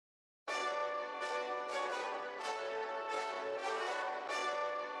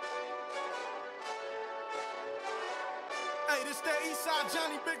Hey, this that Eastside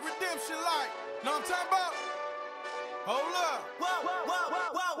Johnny Big Redemption like. Know what I'm talking about? Hold up.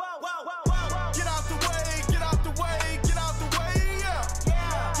 Get out the way, get out the way, get out the way, yeah.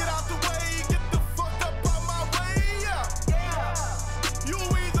 Get out the way, get the fuck up out my way, yeah. You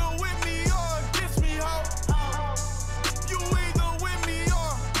either with me or against me, ho. You either with me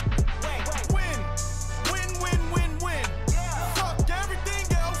or win. Fuck everything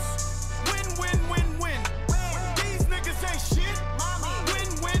else. Win. These niggas ain't shit.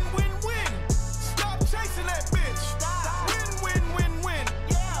 Win. Stop chasing that bitch. Win.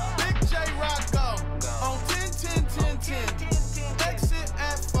 Big J Rocco on 10. Exit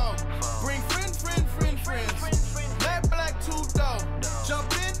at 4. Bring friends. Let Black 2 dough.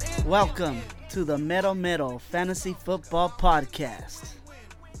 Jump in. Welcome to the Metal Fantasy Football Podcast.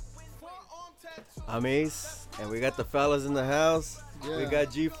 I'm Ace, and we got the fellas in the house. Yeah. We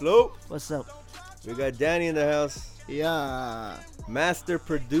got G Float. What's up? We got Danny in the house. Yeah. Master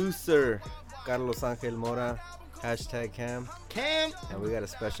producer, Carlos Angel Mora. Hashtag Cam. And we got a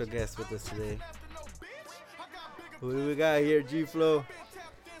special guest with us today. Who do we got here, G Flow?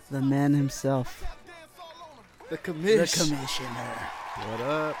 The man himself, The the commission. commissioner. What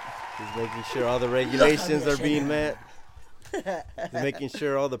up? He's making sure all the regulations are being met. He's making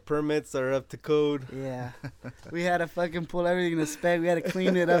sure all the permits are up to code. Yeah. We had to fucking pull everything to spec. We had to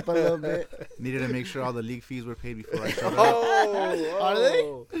clean it up a little bit. Needed to make sure all the league fees were paid before I showed up. Oh, Are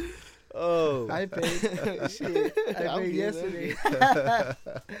they? Oh. I paid. Shit. I I'm paid good, yesterday.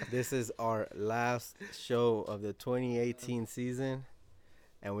 This is our last show of the 2018 season,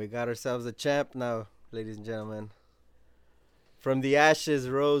 and we got ourselves a champ now, ladies and gentlemen. From the ashes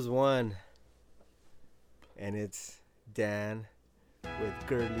rose one, and it's Dan with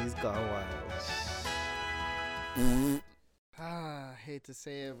Gurley's Gone Wild. I hate to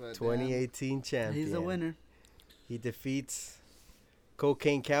say it, but 2018 champion. He's the winner. He defeats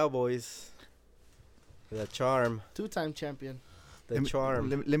Cocaine Cowboys with a charm. two-time champion. The charm.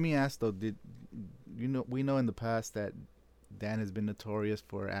 Let me ask though, did we know in the past that Dan has been notorious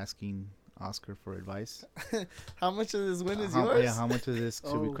for asking Oscar for advice? How much of this win is how, yours? Yeah, how much of this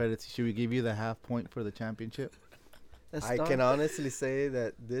should we Oh. credit? Should we give you the half point for the championship? I can honestly say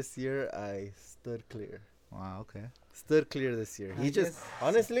that this year I stood clear. Wow, okay. Stood clear this year. I He just, guess-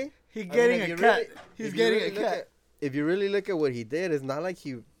 honestly, He's I mean, getting if a you cut. really- He's if you getting really a look cut. at- If you really look at what he did, it's not like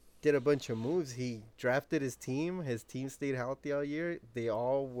he did a bunch of moves. He drafted his team. His team stayed healthy all year. They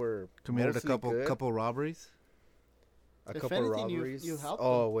all were Committed a mostly good. couple robberies. A If couple anything, you robberies. helped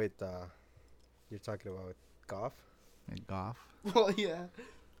Oh, wait. You're talking about Goff? And Goff. Well, yeah.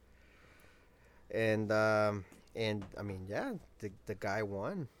 And I mean, yeah, the guy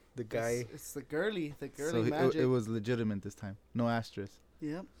won. The guy, It's the girly So magic. it was legitimate this time. No asterisk.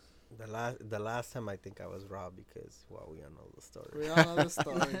 Yep. the last time I think I was robbed because, well, we all know the story. We all know the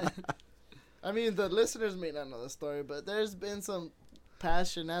story. I mean, the listeners may not know the story, but there's been some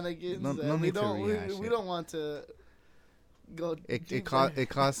past shenanigans, No and we need to don't rehash we it. don't want to go. It deeper.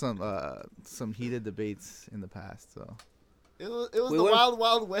 caused some heated debates in the past. So It was We the went-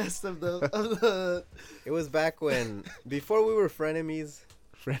 wild west of the It was back when, before we were frenemies,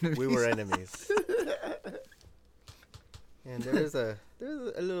 we were enemies. And there's a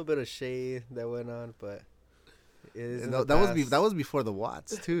little bit of shade that went on, but it is in the past. that was before the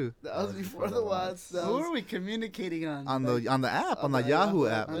Watts too. That was before the Watts. That Who was- are we communicating on? on the app, on the Yahoo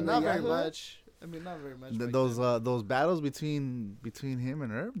app. I mean, On not the very Yahoo app? much. I mean, not very much. back Those then. those battles between him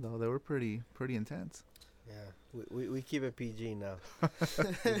and Herb though, they were pretty intense. Yeah, we keep it PG now. We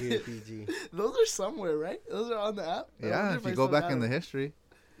keep it PG. Those are somewhere, right? Those are on the app. I Yeah, wonder if I you go still back got in the them. history.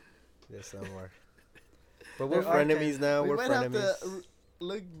 There's somewhere. But we're They're frenemies now. We We're might have frenemies. to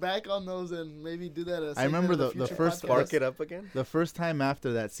look back on those and maybe do that. As a I remember segment of the future first podcast. Spark it up again. The first time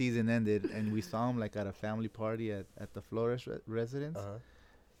after that season ended, and we saw him like at a family party at the Flores residence, Uh-huh.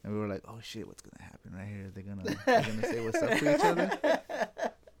 and we were like, "Oh shit, what's gonna happen right here? They're gonna say what's up to each other."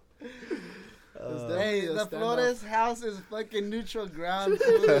 Hey, a the standoff. Flores house is fucking neutral ground.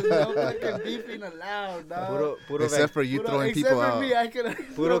 Fool. There's no fucking beefing allowed, dog. Puro, Except for you Puro- throwing except people for out. me, I could.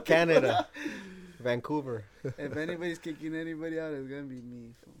 Puro Canada. Vancouver. If anybody's kicking anybody out, it's gonna be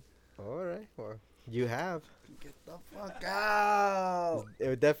me. Fool. All right. Well, you have. Get the fuck out!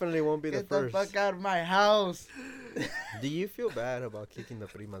 It definitely won't be Get the the first. fuck out of my house! Do you feel bad about kicking the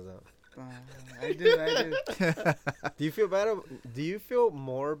primas out? I do. Do you feel bad? Do you feel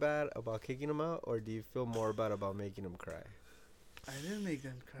more bad about kicking them out, or do you feel more bad about making them cry? I didn't make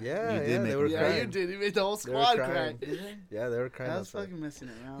them cry. Yeah, You did yeah, make they them were cry. Yeah, crying. you did. You made the whole They were squad cry. crying. Did they? Yeah, they were crying. I was outside. fucking messing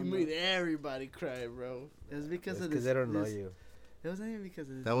around. You though. made everybody cry, bro. It was because It's of because this. they don't know this- you. It wasn't even because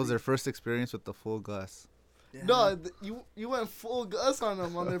of this. That was their first experience with the full Gus. Yeah. No, you went full Gus on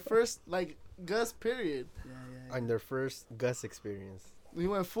them on their first like Gus period. Yeah. On their first Gus experience. We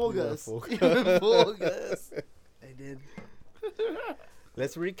went full You went Gus. full You went full Gus. I did.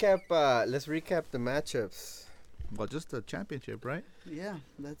 Let's recap. Let's recap the matchups. Well, just the championship, right? Yeah,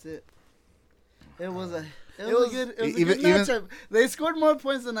 that's it. It was a was- good even- matchup. They scored more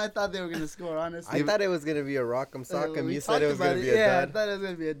points than I thought they were gonna score. Honestly, I thought it was gonna be a rock'em sock'em. We You said it talked was about gonna be a Yeah, I dud. thought it was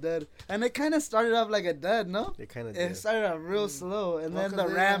gonna be a dud, and it kind of started off like a dud. No, It kind of it did. started out real slow, and Well, then 'cause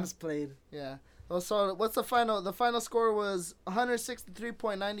the they, Rams played. Yeah. Well, so what's the final? The final score was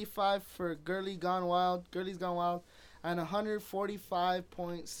 163.95 for Gurley Gone Wild. Gurley's Gone Wild, and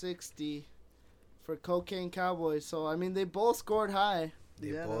 145.60 for Cocaine Cowboys. So I mean, they both scored high. They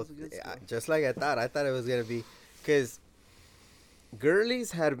Yeah, that both, was a good score. just like I thought. I thought it was gonna be, cause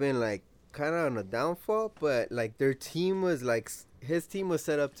Gurley's had been like kind of on a downfall, but like their team was like his team was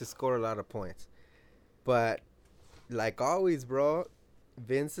set up to score a lot of points, but like always, bro,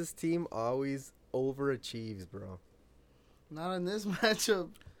 Vince's team always overachieves, bro. Not in this matchup.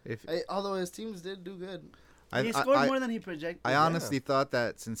 If Although his teams did do good. He scored more than he projected. I honestly thought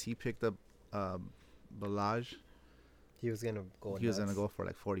that since he picked up Balaj, He was gonna go. he was nuts. gonna go for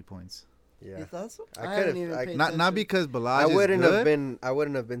like 40 points. Yeah, You thought so? I I haven't could even have. paid Not attention. because I Balaj is wouldn't good. have been. I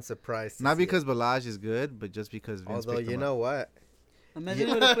wouldn't have been surprised. to Not see it. because Balaj is good, but just because Vince Although picked you him know up. what, Imagine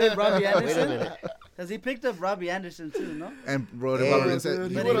he would have played Robbie Wait a Anderson. minute. Because he picked up Robbie Anderson too, no? And Robert Hey, Robinson dude, said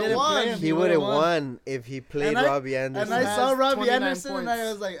he But would've didn't won. play him. he would have would've won if he played And I- Robbie Anderson. And I has saw Robbie 29 Anderson and I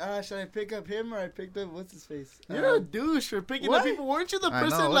points. was like, should I pick up him or I picked up what's his face? You're a douche for picking what? up people. Weren't you the I know,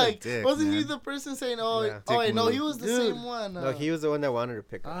 person what a like? dick, Wasn't you man. the person saying, "Oh, Yeah. oh, wait, no, Dick he was the Dude. same one." No, he was the one that wanted to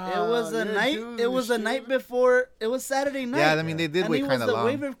pick up. It was the you're a night. It was the douche, night dude. before. It was Saturday night. Yeah, I mean they did and wait he was kind of the long.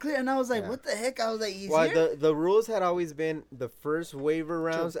 waiver clear, and I was like, Yeah. "What the heck?" I was like, "He's Well, here." the rules had always been the first waiver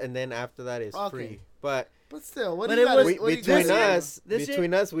rounds, and then after that is Okay. free. But But still, what But do you it got? was- we, what do you between got? us, This year-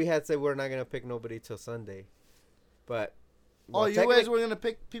 between us, we had said we're not gonna pick nobody till Sunday. But Oh, you guys were gonna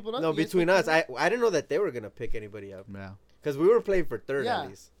pick people up? no, You guys between picked us, people I didn't know that they were gonna pick anybody up Yeah. because we were playing for third Yeah. at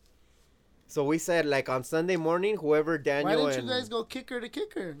least. So we said like on Sunday morning, whoever up? Daniel Why didn't and you guys go kicker to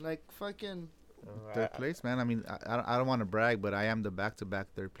kicker? Like fucking. Third place, man. I mean, I don't want to brag, but I am the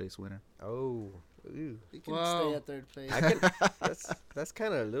back-to-back third place winner. Oh, ooh. You can Wow. stay at third place. I can. that's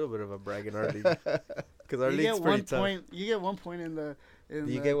kind of a little bit of a brag in our league because our You league's get pretty one tough. point. You get 1 point in the. In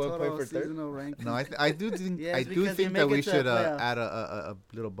Do you the get 1 point total for third? seasonal ranking. No, I do think Yeah, I it's do because you think that make we it to should the playoffs. add a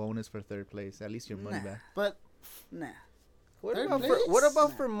little bonus for third place. At least your money Nah. back. But Nah. What Third about, place? what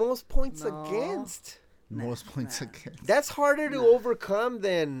about for most points No. against? Most points nah. again. That's harder to overcome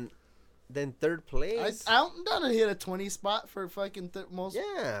than third place. I'm down to hit a 20 spot for fucking most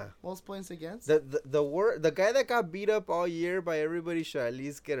yeah. most points against. The guy that got beat up all year by everybody should at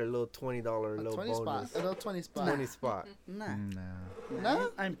least get a little $20 A little 20 spot. bonus. A little 20 spot. 20 spot. Nah. No. Nah?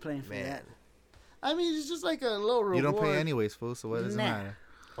 I'm playing for Man. that. I mean, it's just like a little reward. You don't pay anyways, fool. So what does it Nah. matter?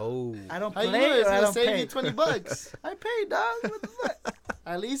 Oh. I don't How you know play it's or I gonna don't save pay. you $20? I pay, dog. What the fuck?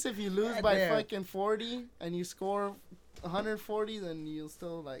 At least if you lose God by damn. fucking 40 and you score 140, then you'll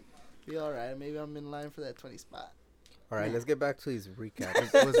still like be all right. Maybe I'm in line for that 20 spot. All right, let's get back to his recap.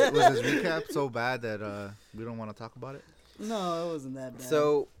 was his recap so bad that we don't want to talk about it? No, it wasn't that bad.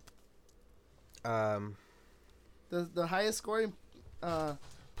 So, The highest scoring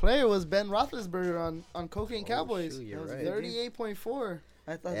player was Ben Roethlisberger on Cocaine Oh, Cowboys. shoot, you're That was right. good. 38.4.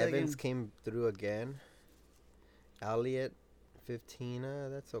 I thought Evans that came through again. Elliott, 15.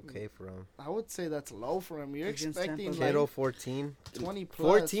 That's okay for him. I would say that's low for him. You're Against expecting Tampa like Kittle, 14. 20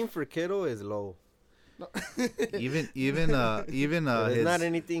 plus. 14 for Kittle is low. No. Even There's his not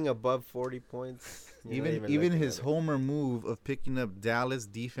anything above 40 points. You're not even looking his at it. homer move of picking up Dallas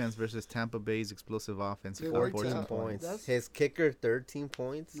defense versus Tampa Bay's explosive offense It for worked 14 out. points. Points. His kicker, 13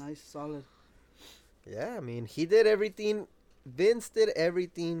 points. nice, solid. Yeah, I mean, he did everything. Vince did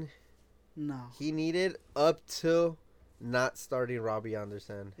everything No. he needed up till not starting Robbie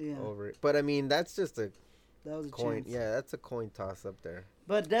Anderson Yeah. over it. But I mean, that's just a That was a coin. chance. Yeah, that's a coin toss up there.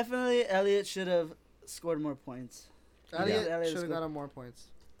 But definitely, Elliott should have scored more points. Elliott Yeah. should have gotten more points.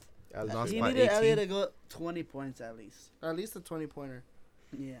 Lost He by needed 18. Elliott to go 20 points at least. At least a 20-pointer.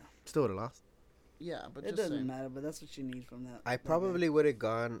 Yeah. Still would have lost. Yeah, but It just doesn't saying. matter, but that's what you need from that. I that probably would have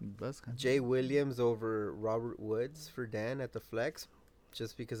gone That's kind Jay Williams over Robert Woods for Dan at the flex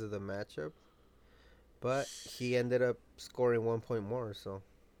just because of the matchup. But he ended up scoring 1 point more, so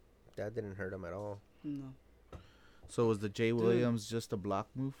that didn't hurt him at all. guy. No. So was the Jay Williams just a block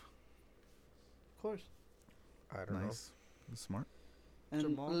move? Of course. I don't Nice. That's smart. And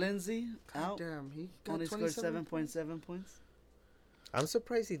Jamal? Lindsey God out. damn, he got Only scored 27 7.7 points. know. I'm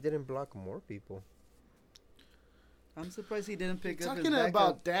surprised he didn't block more people. I'm surprised he didn't pick up his Talking backup,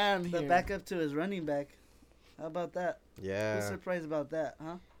 about Dan here. the backup to his running back. How about that? Who's Yeah. surprised about that,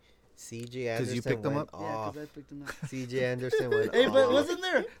 huh? CJ Anderson you picked him went up? Yeah, off. because I picked him up. CJ Anderson went Hey, but off.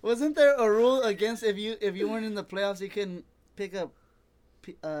 wasn't there a rule against if you weren't in the playoffs you couldn't pick up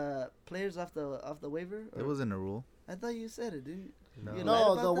players off the waiver? It wasn't a rule. I thought you said it, didn't you? No. You lied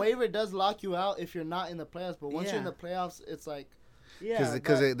No, about the that? waiver does lock you out if you're not in the playoffs. But once you're in Yeah. the playoffs, it's like Yeah,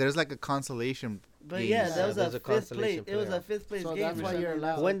 Because there's like a consolation. but yeah, games. that was There's a a fifth place. consolation It was a playoff. fifth place So game. that's or why something you're like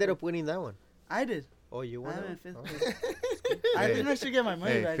allowed. that. Who ended up winning that one? I did. Oh, you won. I'm in it? fifth Oh. place. I Hey. think I should get my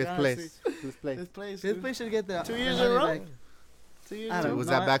money Hey, back. fifth honestly. place. Fifth place. fifth place. Fifth dude. place should get the 2 years money in a row? back. 2 years. I in a don't row. Was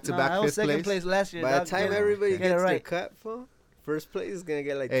know. that back-to-back I was fifth second place? place last year. By the dog. time Get it- everybody get it gets their right. cut, fool, first place is gonna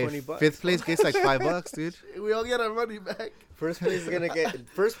get like Hey, $20. fifth place gets like $5, dude. We all get our money back. First place is gonna get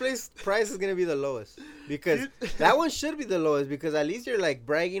first place price is gonna be the lowest because that one should be the lowest because at least you're like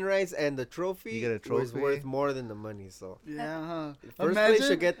bragging rights and the trophy, You get a was trophy. worth more than the money. So Yeah, huh? first Imagine place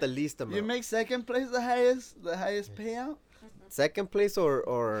should get the least amount. You make second place the highest payout. Second place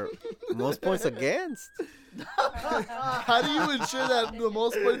or most points against. How do you ensure that the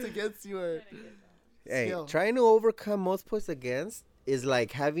most points against you are? Hey, Skill. trying to overcome most points against is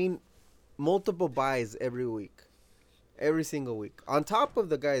like having multiple buys every week, every single week, on top of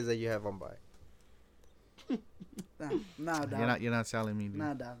the guys that you have on buy. Nah, dog. You're not selling me, dude.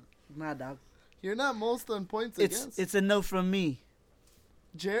 Nah, dog. You're not most on points It's against. it's a no from me.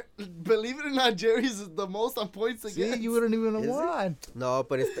 Believe it or not, Jerry's is the most on points See, against. you wouldn't even have Is it? won. No,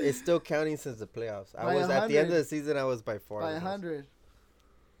 but it's still counting since the playoffs. I By was at the end 100. of the season. I was by far by the most. 100.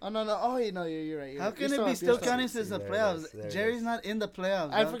 Oh no no! Oh no, you're right. You're How right. can You're it be up, still you're counting up. since the There it playoffs? is, there it Jerry's is. not in the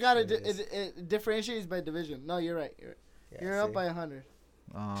playoffs. I dog. forgot it, There it is. it differentiates by division. No, you're right. Yeah, You're up see? by 100.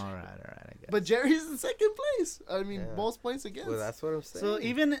 All right, I guess. But Jerry's in second place. I mean, Yeah. most points against. Well, that's what I'm saying. So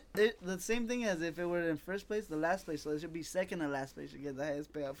even the same thing as if it were in first place, the last place. So it should be second and last place to get the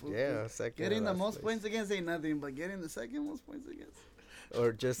highest payout. For yeah, second. Getting the last most place. points against ain't nothing, but getting the second most points against.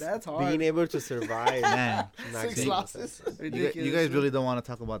 or just That's hard. being able to survive. Man, not 6 getting- losses. you guys really don't want to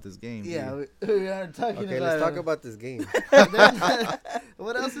talk about this game. Yeah, do we are talking Okay, about. let's talk about this game.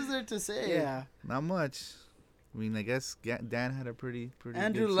 What else is there to say? Yeah, you? Not much. I mean, I guess Dan had a pretty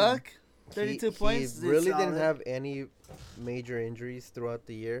Andrew good Luck, He- 32 points. He did really didn't solid. have any major injuries throughout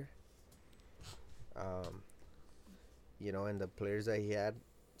the year. And the players that he had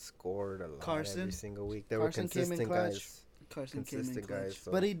scored a lot Carson. every single week. They Carson were came in consistent clutch. guys. Carson came in Consistent clutch. guys.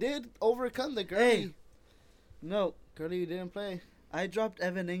 So. But he did overcome the Gurley. Hey. No, Gurley, you didn't play. I dropped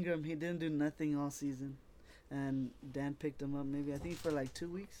Evan Ingram. He didn't do nothing all season, and Dan picked him up. Maybe I think for like 2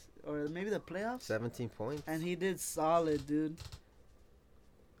 weeks or maybe the playoffs. 17 points. And he did solid, dude.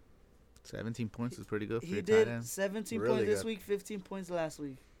 17 points is pretty good for He your tight did end. 17 Really points this good. week, 15 points last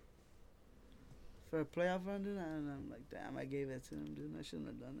week. For a playoff run, dude, and I'm like, damn, I gave it to him, dude. I shouldn't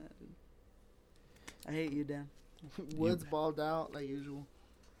have done that, dude. I hate you, Dan. Woods balled out like usual.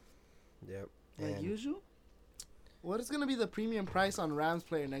 Yep. Like And usual. What is going to be the premium price on Rams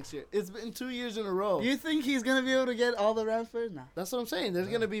player next year? It's been 2 years in a row. You think he's gonna be able to get all the Rams players? Nah. That's what I'm saying. They're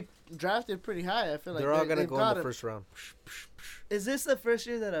going to be drafted pretty high. I feel like they're all going to they've go in got the him. first round. Is this the first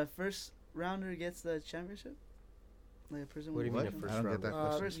year that a first rounder gets the championship? Like a person What do you with mean a a I first don't get round? that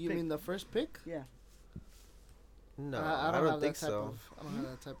Uh, First you pick. mean the first pick? Yeah. No, I I don't, don't have think that type so. of. I don't have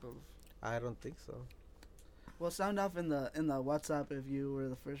that type of. I don't think so. Well, sound off in the WhatsApp if you were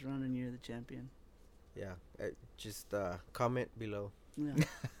the first rounder and you're the champion. Yeah. Just comment below. Yeah.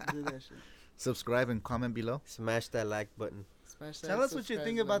 Do that shit. Subscribe and comment below. Smash that like button. Smash that Tell us what you subscribe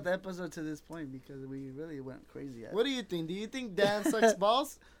think button. about the episode to this point because we really went crazy at it. What do you think? Do you think Dan sucks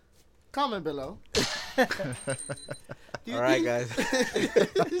balls? Comment below. Do you All right, think-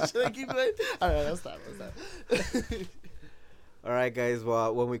 guys. Should I keep going? All right, let's stop. All right, guys.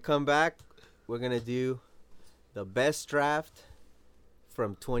 Well, when we come back, we're going to do the best draft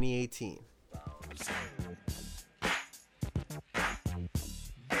from 2018.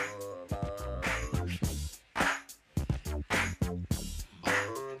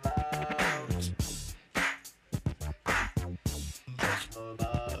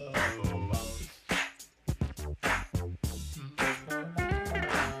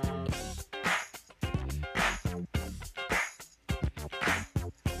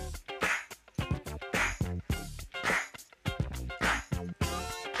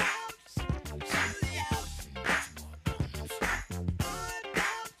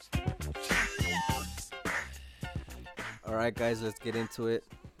 All right, guys, let's get into it.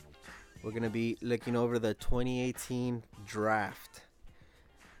 We're going to be looking over the 2018 draft.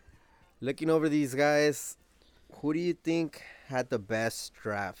 Looking over these guys, who do you think had the best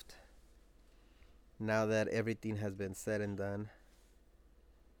draft? now that everything has been said and done.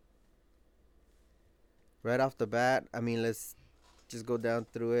 Right off the bat, I mean, let's just go down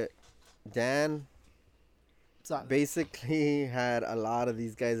through it. Dan Solid. basically had a lot of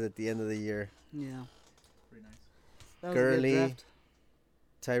these guys at the end of the year. Yeah. Pretty nice. That was a good Gurley, draft.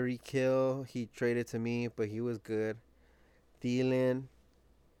 Tyreek Hill, he traded to me, but he was good. Thielen,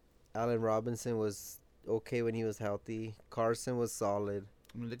 Allen Robinson was okay when he was healthy. Carson was solid.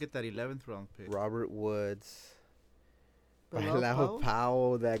 I mean, look at that 11th round pick. Robert Woods. Bilal Bilal Powell?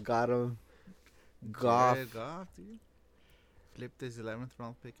 Powell that got him. Goff. Jared Goff, dude. Flipped his 11th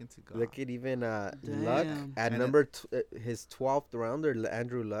round pick into Goff. Look at even Luck Damn. at And number his 12th rounder.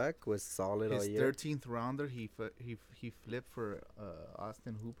 Andrew Luck was solid all his year, 13th rounder, he flipped for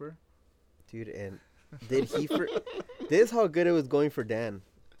Austin Hooper. dude. And did he? This is how good it was going for Dan,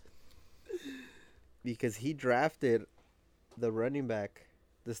 because he drafted the running back,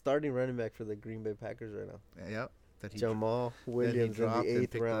 the starting running back for the Green Bay Packers right now, Yep. That he Jamal that he Williams in dropped the and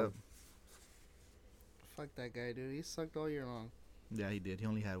 8th picked round. up. Fuck that guy, dude. He sucked all year long. Yeah, he did. He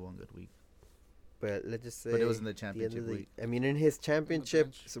only had one good week. But let's just say, But it was in the the end championship of the, week. I mean, in his championship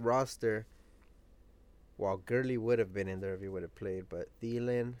bench. roster, while Gurley would have been in there if he would have played, but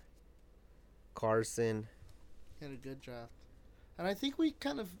Thielen, Carson, He had a good draft. And I think we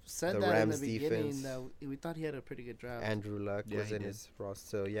kind of said The that Rams in the beginning defense. that we thought he had a pretty good draft. Andrew Luck Yeah, was he in did. his roster.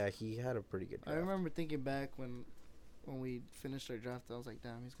 So yeah, he had a pretty good I draft. remember thinking back when we finished our draft, I was like,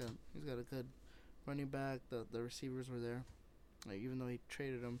 damn, he's got a good running back. The receivers were there. Like, even though he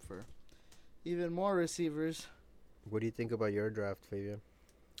traded them for even more receivers. What do you think about your draft, Fabian?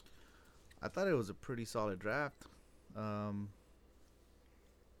 I thought it was a pretty solid draft.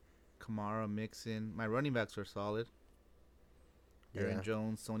 Kamara, Mixon. My running backs were solid. Aaron Yeah.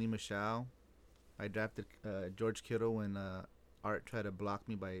 Jones, Sony Michel. I drafted George Kittle when Art tried to block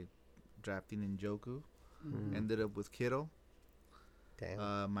me by drafting Njoku. Mm. Ended up with Kittle.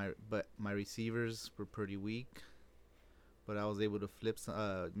 Damn. My receivers were pretty weak, but I was able to flip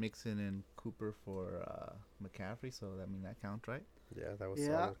Mixon and Cooper for McCaffrey, so that counts, right? Yeah, that was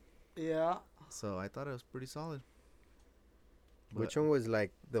Yeah. solid. Yeah. So I thought it was pretty solid. Which one was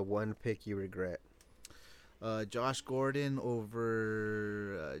like the one pick you regret? Josh Gordon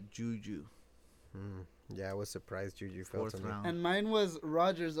over Juju, Mm. Yeah, I was surprised Juju fell to 4th me. round. And mine was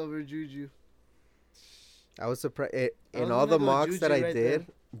Rodgers over Juju. I was surprised. I In was all the gonna go mocks that Juju I right did,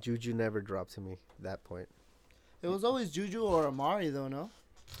 there. Juju never dropped to me that point. It was always Juju or Amari, though, no?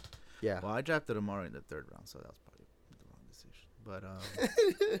 Yeah. Well, I drafted Amari in the 3rd round, so that was probably the wrong decision.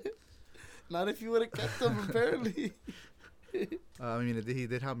 But Not if you would have kept him, apparently. he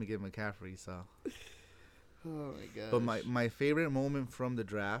did help me get McCaffrey. So, Oh, my God. but my favorite moment from the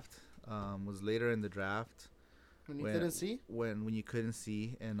draft was later in the draft. When you couldn't see? When you couldn't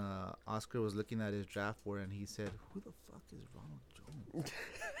see, and Oscar was looking at his draft board, and he said, "Who the fuck is Ronald Jones?"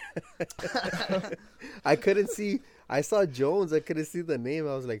 I couldn't see. I saw Jones. I couldn't see the name.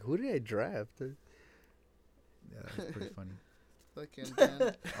 I was like, who did I draft? Yeah, that was pretty funny. Fucking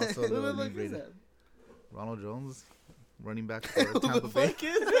Dan. Also, Who the the fuck lead is rated that? Ronald Jones, running back for Who Tampa the Bay. fuck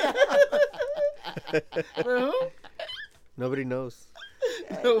is that? For who? Nobody knows.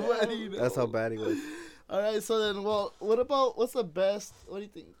 Nobody knows. That's how bad he was. All right, so then, well, what's the best? What do you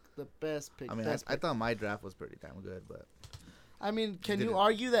think? The best pick. I mean, best I pick. thought my draft was pretty damn good, but I mean, can you Didn't-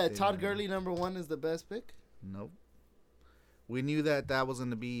 argue that didn't Todd win. Gurley #1 is the best pick? nope. We knew that was going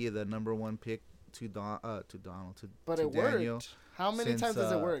to be the number 1 pick to Donald, But to it Daniel. worked. How many Since, times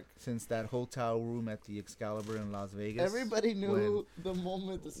does it work? Since that hotel room at the Excalibur in Las Vegas. Everybody knew the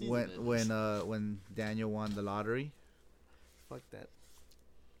moment the season ended. when Daniel won the lottery. Fuck that.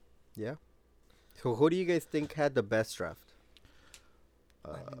 Yeah. So who do you guys think had the best draft?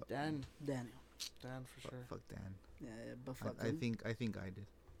 I mean, Dan Daniel. for sure. Fuck Dan. Yeah, but fuck I him. think I did.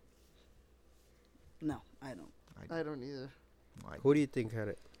 No, I don't. I don't either. Who do you think had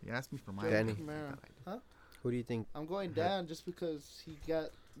it? You asked me for my Danny. Kamara. Huh? Who do you think? I'm going Dan just because he got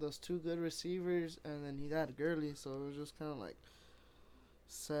those 2 good receivers and then he got Gurley, so it was just kind of like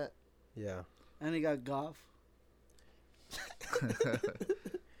set. Yeah. And he got Goff.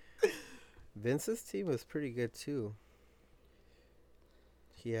 Vince's team was pretty good too.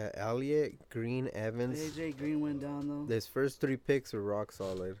 He had Elliott, Green, Evans. AJ Green went down though. His first 3 picks were rock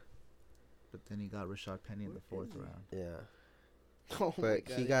solid. But then he got Rashad Penny in the 4th round. Yeah. Oh my But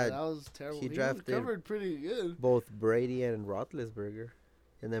God, he yeah, got- that was terrible. he He drafted- was covered pretty good. Both Brady and Roethlisberger.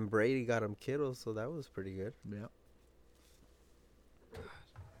 And then Brady got him Kittle, so that was pretty good. Yeah.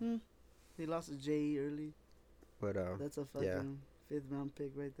 He lost to J.E. early. But That's a fucking 5th round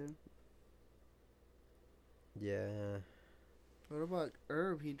pick right there. yeah. What about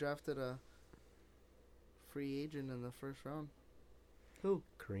Herb? He drafted free agent in the first round. Who?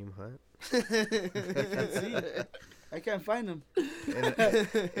 Kareem Hunt. I can't find him.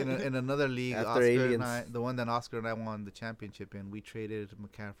 In another league, After Oscar aliens. and I, the one that Oscar and I won the championship in, we traded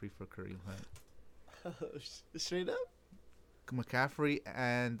McCaffrey for Kareem Hunt. Straight up. McCaffrey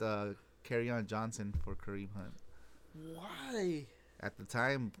and Kerryon Johnson for Kareem Hunt. Why? At the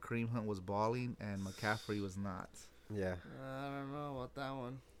time, Kareem Hunt was balling and McCaffrey was not. Yeah. I don't know about that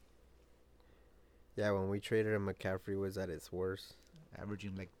one. Yeah, when we traded him, McCaffrey was at its worst.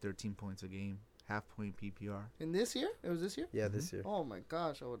 Averaging like 13 points a game, half point PPR. In this year? It was this year? Yeah, this year. Oh my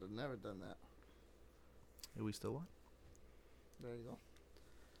gosh, I would have never done that. Hey, we still won? There you go.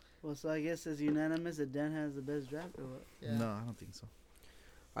 Well, so I guess it's unanimous that Dan has the best draft or what? Yeah. No, I don't think so.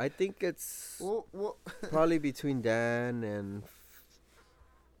 I think it's Well, probably between Dan and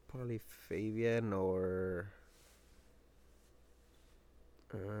probably Fabian or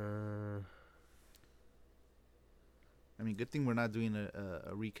I mean, good thing we're not doing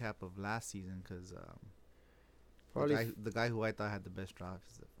a recap of last season because probably the guy who I thought had the best draft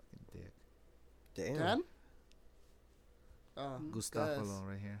is a fucking dick. damn. Dan? Oh, Gustavo Gus.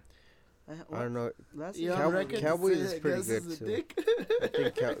 right here. I don't know. Last You year, on Cow- record to Cowboys say is that pretty Gus good, is a too. dick? I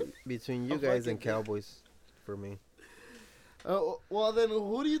think between you A guys and fucking- Cowboys, for me. Well, then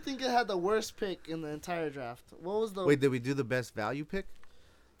who do you think had the worst pick in the entire draft? What was the? Wait, did we do the best value pick?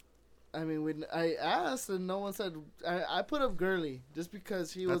 I mean, I asked and no one said. I put up Gurley just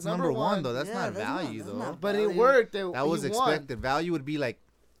because he was That's number one, though. That's Yeah, not that's not- value, that's though. not But it value. worked. That was he won. expected. Value would be like,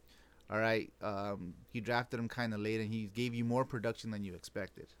 all right, you drafted him kind of late and he gave you more production than you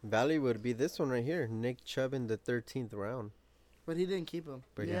expected. Value would be this one right here, Nick Chubb in the 13th round. But he didn't keep him.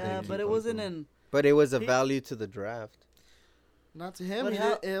 But he yeah, didn't but keep it him. wasn't in. But it was a He- value to the draft. Not to him. But He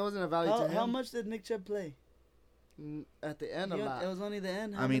how- it wasn't a value to him. How much did Nick Chubb play? At the end, a It lot. was only the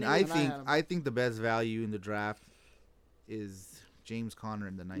end. How I mean, many I was- think had him. I think the best value in the draft is James Conner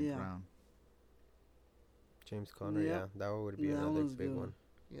in the 9th Yeah. round. James Conner, Yep. yeah, that would be Yeah, that another one's big good. one.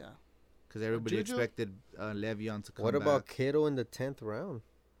 Yeah. Because everybody Juju? expected Le'Veon to come What back. about Kittle in the 10th round?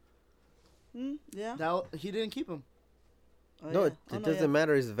 Yeah. He didn't keep him. Oh, No, yeah. it Oh, no, doesn't yeah.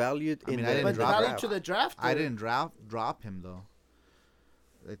 matter. It's valued I in mean, the I didn't But the drop value draft. to the draft. I though. didn't drop him, though.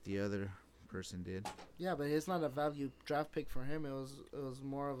 Like the other person did. Yeah, but it's not a value draft pick for him. It was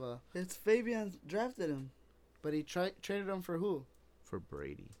more of a. It's Fabian drafted him. But he traded him for who? For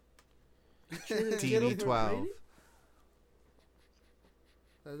Brady. Traded Kittle for TB12. Brady?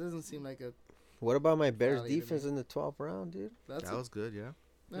 That doesn't seem like a. What about my Bears Value to defense me. in the 12th round, dude? That's. That was good, yeah.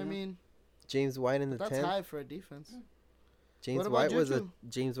 I Yeah. mean, James White in the that's 10th. high for a defense. James What about White was a Juju?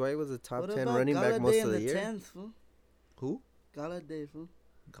 James White was a top What 10 about running back Galladay most in of the the year. 10th, fool? Who? Galladay, fool.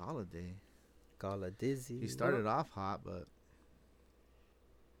 Galladay. Galladay. He started off hot, but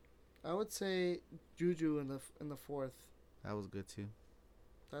I would say Juju in the 4th. that was good too.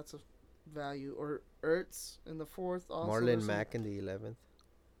 That's a value. Or Ertz in the 4th. Also, Marlon there's some- Mack in the 11th.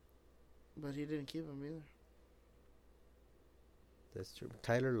 But he didn't keep him either. That's true.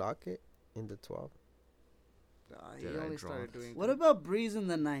 Tyler Lockett in the 12th. He Did I only draw started it? doing. What good. about Breeze in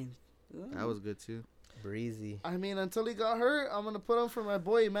the 9th? That was good too. Breezy. I mean, until he got hurt, I'm gonna put him for my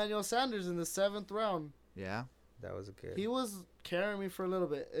boy Emmanuel Sanders in the 7th round. Yeah. That was good. He was carrying me for a little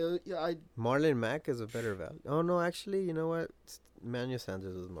bit. Marlon Mack is a better value. Oh, no, actually, you know what? Emmanuel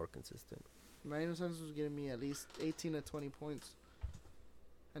Sanders was more consistent. Emmanuel Sanders was getting me at least 18 to 20 points.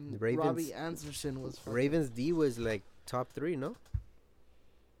 And The Ravens- Robbie Anderson was fucking- Ravens D was like top 3, no?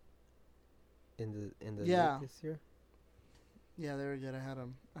 In the Yeah. league this year. Yeah, they were good. I had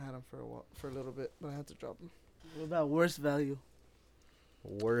him for a little bit, but I had to drop him. What about worst value?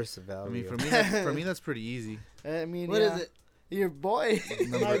 Worst value. I mean, for me, that's pretty easy. I mean, What yeah, is it? Your boy.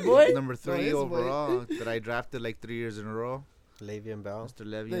 Number, boy? number 3 his boy. overall that I drafted like 3 years in a row. Le'Veon Bell. Mr. that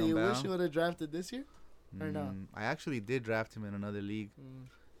Le'Veon you wish Bell. you would have drafted this year. or no? I actually did draft him in another league Mm.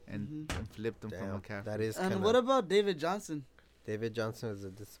 and flipped him Damn, from McCaffrey. that is And kind what of. about David Johnson? David Johnson was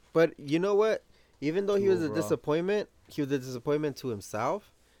a But you know what? Even though he was a Overall. disappointment, he was a disappointment to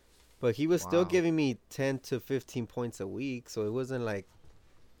himself. But he was still Wow. giving me 10 to 15 points a week. So it wasn't like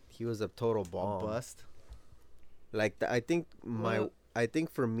he was a total a bomb. bust. Like I think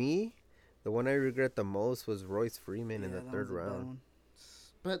for me, the one I regret the most was Royce Freeman in Yeah, the that 3rd was a bad round. one.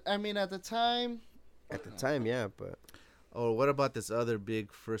 But I mean, at the time, At the time, yeah, but Oh, what about this other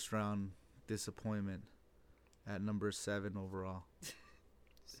big first round disappointment at number 7 overall?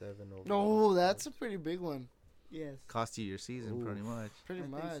 7 over. no, that's a pretty big one. Yes. Cost you your season, pretty Oof. much. Pretty I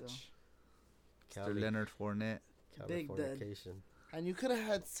think much. so. Mr. Leonard Fournette. Big dud. Californication. And you could have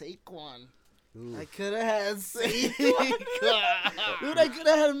had Saquon. Ooh. I could have had Zeke. Dude, I could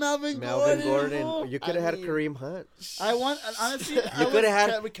have had Melvin Melvin Gordon. fool. You could have had mean- Kareem Hunt. I want, honestly, You could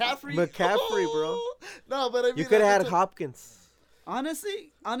have had McCaffrey. McCaffrey, bro. No, but I mean, You could have had that's a- Hopkins.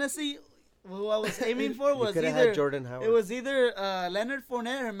 honestly, who I was aiming for You was could have either had Jordan Howard. it was either Leonard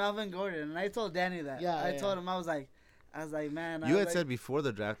Fournette or Melvin Gordon, and I told Danny that. Yeah, I yeah. told him I was like, man, You I had like, said before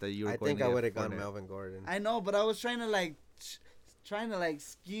the draft that you were I going think to I get would have gone Fournette. Melvin Gordon. I know, but I was trying to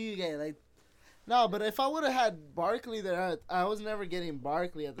skew it, like No, but if I would have had Barkley there, I was never getting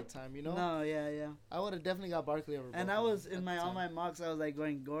Barkley at the time. You know, no, yeah. I would have definitely got Barkley over. And both I of was them in at my the all time. my mocks, I was like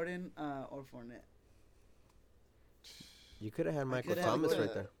going Gordon or Fournette. You could have had Michael coulda had Thomas Gordon.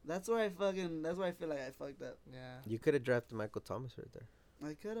 right there. That's why I feel like I fucked up. Yeah. You could have drafted Michael Thomas right there.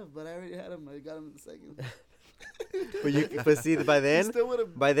 I could have, but I already had him. I got him in the second. But see, by He then, still would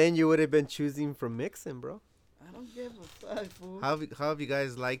have. you would have been choosing from Mixon, bro. I don't give a fuck, fool. How have you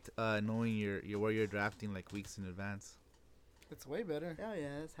guys liked knowing your where you're drafting like weeks in advance? It's way better Hell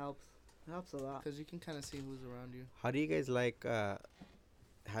yeah, this helps. It helps a lot. because you can kind of see who's around you. How do you guys like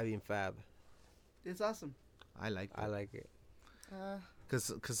having Fab? It's awesome. I like I like it.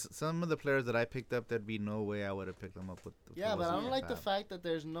 because some of the players that I picked up, there'd be no way I would have picked them up with. if it Yeah, but I wasn't don't for like the Fab. fact that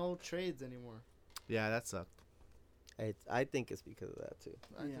there's no trades anymore. Yeah, that sucked. I think it's because of that too.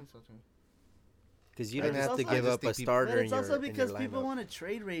 I Yeah. think so too. Because you I don't just- have to I give just up a think people- starter But in it's your also in your because people lineup. want to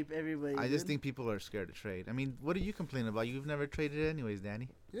trade rape everybody. I just dude. think people are scared to trade. I mean, what are you complaining about? You've never traded anyways, Danny.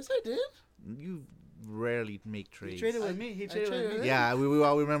 Yes, I did. You rarely make he trades. traded with me. He traded traded with with me. Yeah, we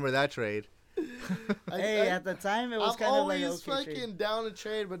all remember that trade. Hey, at the time it was I'm kind of like always okay fucking trade. down to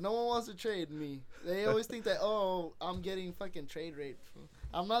trade, but no one wants to trade me. They always think that I'm getting fucking trade rate.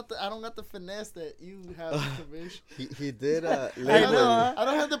 I don't got the finesse that you have, Kavish. He did I know, I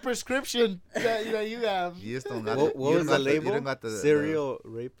don't have the prescription that you have. You just don't got What the, was you don't the got the- label? You don't got the Serial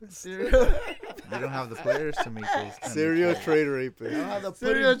rapist. You don't have the players to make those. kind of Serial trades. trade I rapist. don't have the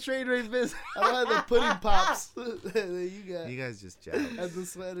Serial pudding. trade rate business. I don't have the pudding pops that you got. You guys just jab. And the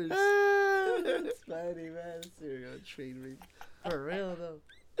sweaters. That's funny, man. Serial trade rate. For real though.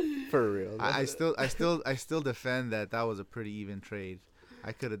 For real. I still defend that was a pretty even trade.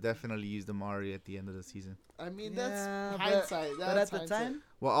 I could have definitely used Amari at the end of the season. I mean, Yeah, that's but- hindsight. But at That's the hindsight. time,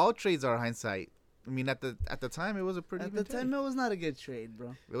 Well, all trades are hindsight. I mean, at the time, it was a pretty at even the time trade. it was not a good trade,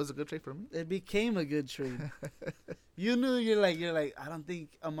 bro. It was a good trade for me. It became a good trade. You knew you're like I don't think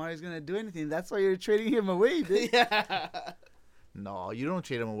Amari's gonna do anything. That's why you're trading him away, dude. Yeah. No, you don't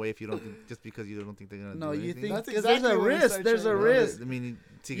trade them away if you don't think, just because you don't think they're gonna No, do you anything. think That's because exactly there's a when you risk. start There's a trading. risk. I mean,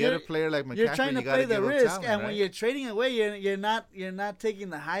 to get a You're- player like McCaffrey, You're trying to you gotta play the give up risk, talent, and right? when you're trading away, you're not taking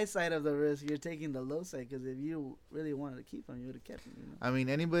the high side of the risk. You're taking the low side because if you really wanted to keep him, you would have kept him. You know? I mean,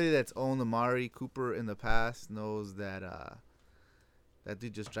 anybody that's owned Amari Cooper in the past knows that that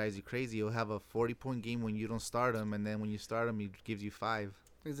dude just drives you crazy. He'll have a 40-point game when you don't start him, and then when you start him, he gives you 5.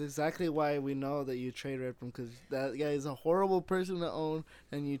 It's exactly why we know that you trade rep him, because that guy is a horrible person to own,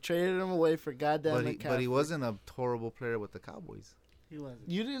 and you traded him away for goddamn But McCaffrey. he wasn't a horrible player with the Cowboys. He wasn't.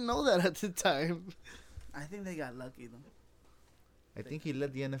 You didn't know that at the time. I think they got lucky though. I think he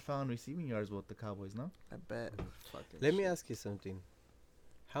led the NFL in receiving yards with the Cowboys, no? I bet. Let me ask you something.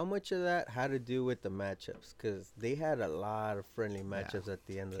 How much of that had to do with the matchups? Because they had a lot of friendly matchups at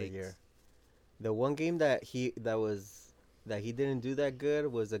the end of the Cakes. year. The one game that he didn't do that good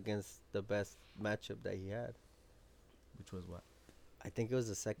was against the best matchup that he had. Which was what? I think it was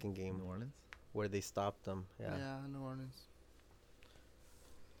the second game New Orleans? where they stopped him. Yeah, Yeah. New Orleans.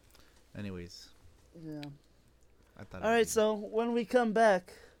 Anyways, Yeah. I thought. All right. So when we come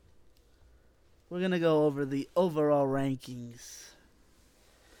back, we're gonna go over the overall rankings.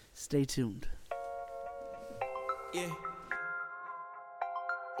 Stay tuned. Yeah.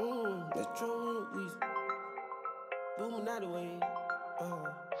 That's true. We booming out the way. We've done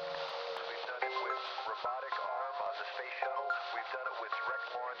it with robotic arm on the space shuttle. We've done it with direct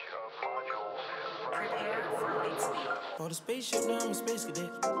launch of modules. On the spaceship, now I'm a space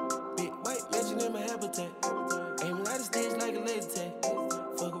cadet. Big white mansion in my habitat. Aiming out of stage like a laser tag.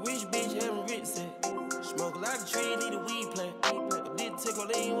 Fuck a rich bitch, having rich set. Smoke a lot of trees, need a weed plant. But did take on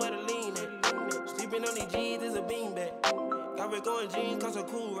lean where the lean at. Sleeping on these G's is a beanbag. Got red going jeans, cause I'm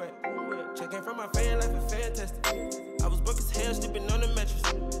cool rap. Checking from my fan life and fantastic. I was broke as hell, sleeping on the mattress.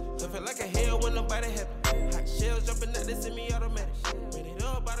 I felt like a hell when nobody happened. Hot shells jumping out, they semi-automatic. Made it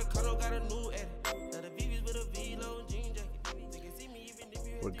up by the condo, got a new edit. Now the VVs with a V-low jean jacket. They can see me even if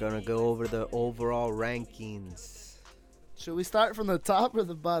you We're going to go over the overall rankings. Should we start from the top or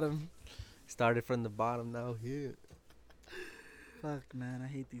the bottom? Started from the bottom now here. Fuck, man. I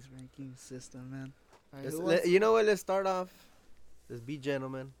hate these ranking system, man. Alright, Let's, who wants- you know what? Let's start off. Let's be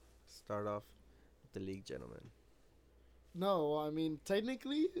gentlemen. Start off. the league, gentlemen. No, I mean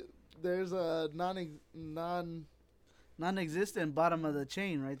technically, there's a Non-existent bottom of the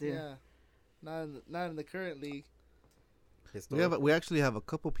chain right there. yeah, not in the current league. We actually have a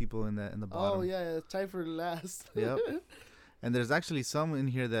couple people in the bottom. Oh yeah, tied for last. Yep. And there's actually some in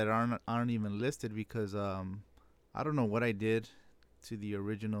here that aren't even listed because I don't know what I did to the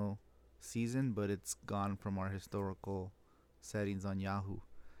original season, but it's gone from our historical settings on Yahoo.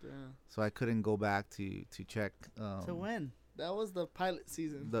 Yeah. So I couldn't go back to check. To win. That was the pilot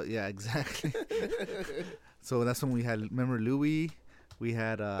season. Yeah, exactly. So that's when we had. Remember Louis? We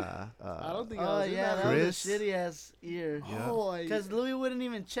had I don't think I Oh was in yeah, that. that Chris. was a shitty ass year. Yeah. Oh, Because Louis wouldn't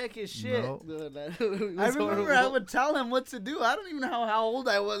even check his shit. No. No, that I was remember I horrible. would tell him what to do. I don't even know how old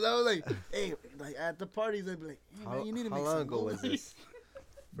I was. I was like, hey, like at the parties, I'd be like, hey, man, you need to How make long some ago was moves. this?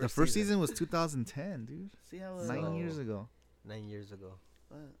 The first season was 2010, dude. See how 9 years ago. 9 years ago.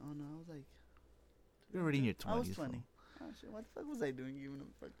 Oh no, I was like, You're already in your 20s. I was fool. 20. Oh shit, what the fuck was I doing? Even a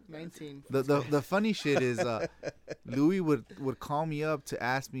fucking 19. The funny shit is Louis would call me up to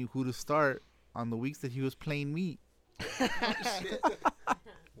ask me who to start on the weeks that he was playing me.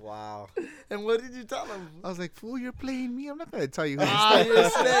 Wow. And what did you tell him? I was like, fool, you're playing me. I'm not gonna tell you who to Ah, start. you're a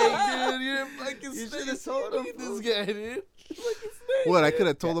snake, dude. You're a fucking You snake. should've told Look him, at this fool. guy, dude. What? I could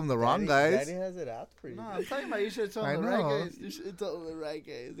have told him the wrong guys. Daddy has it out for you. No, I'm talking about you should have told I him the right know. guys. You should have told him the right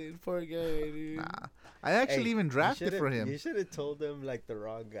guy, dude. Poor guy, dude. Nah. I actually Hey, even you drafted should've- for him. You should have told them like the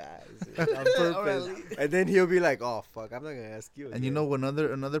wrong guys on All purpose, right. and then he'll be like, "Oh fuck, I'm not gonna ask you." And you again." know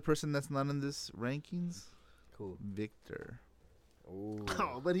another person that's not in this rankings? Cool. Victor. Ooh.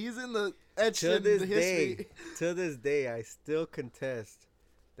 Oh, but he's in the etched To in this the day, history. to this day, I still contest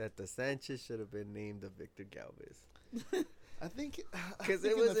that the Sanchez should have been named the Victor Galvez I think because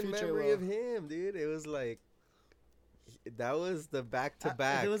think it in was the in future memory will. of him, dude. It was like that was the back to Was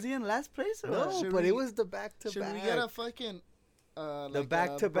back. he in last place or what? No, Should but we- it was the back to Should back. we get a fucking The like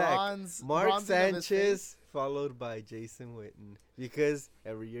back-to-back. bronze, Mark bronzing of his face? Sanchez followed by Jason Witten because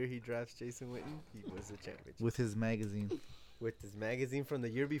every year he drafts Jason Witten, he wins the championship With his magazine. with his magazine from the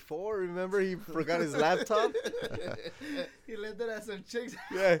year before. Remember, he forgot his laptop. He left it at some chicks.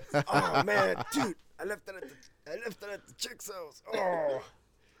 Yeah. Oh man, dude, I left it at the chick's house. Oh,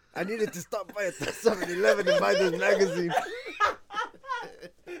 I needed to stop by at the 7-Eleven and buy this magazine.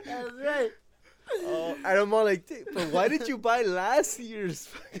 That's right. Oh, and I'm all like, "Dude, but why did you buy last year's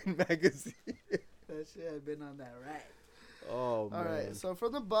fucking magazine?" That shit had been on that rack. Oh man. All right, so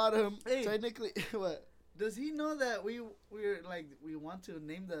from the bottom, Hey. technically, what? Does he know that we want to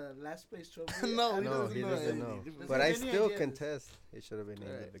name the last place trophy? No, I he don't No, doesn't he know doesn't anything. know. Does But he I have any still ideas? contest. It should have been named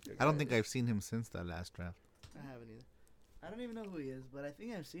the Alright. Victor. I don't think Galvez. I've seen him since that last draft. I haven't either. I don't even know who he is, but I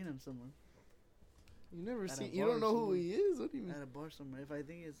think I've seen him somewhere. You never At a see. You bar don't know who somewhere. he is. What do you mean? At a bar somewhere. If I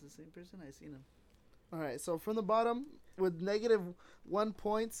think it's the same person, I've seen him. All right, so from the bottom with -1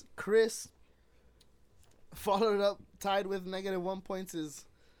 points, Chris. Followed up, tied with -1 points is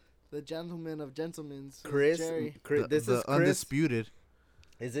the gentleman of gentlemen's, Chris, Jerry. this the is Chris. undisputed.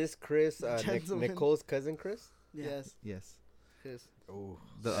 Is this Chris? Gentleman. Nicole's cousin, Chris. Yeah. Yes, Yes. Chris. Oh,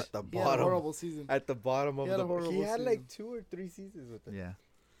 The- at the He had a bottom. horrible season. At the bottom of He had a the. horrible He had like season. 2 or 3 seasons with it. Yeah.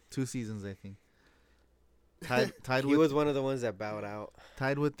 2 seasons, I think. Tied He with was one of the ones that bowed out.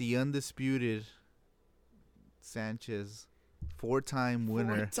 the undisputed Sanchez, 4-time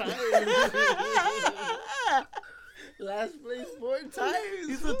winner. Last place 4 times.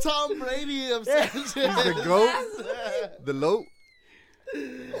 He's the Tom Brady of Sanchez. He's the GOAT. The low.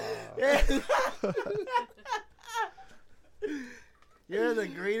 You're the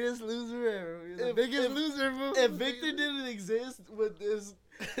greatest loser ever. You're the If- biggest if- loser. Fool. If Victor didn't exist with this,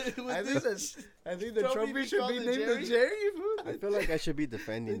 I think the Trophy trophy be should called be the named Jerry? the Jerry. Fool. I feel like I should be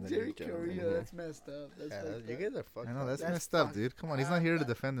defending The the Jerry new gentleman Curry. here. That's messed up. That's Yeah, fucked you up. guys are fucked I know, up. that's That's messed up, fucked dude. Come on, he's not here to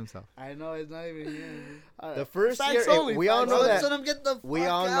defend himself. I know it's not even here. All right. The first Facts year, only, we all facts know only. that. Let him get the We fuck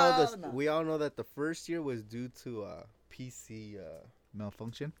all know out. this. No. We all know that the first year was due to PC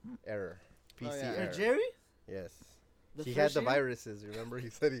Malfunction? error. PC Oh, yeah. For error. Jerry? Yes. The He had first the year? viruses. Remember, he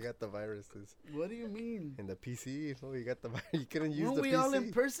said he got the viruses What do you mean? in the PC. Oh, he got the virus. You couldn't use Weren't the we PC. all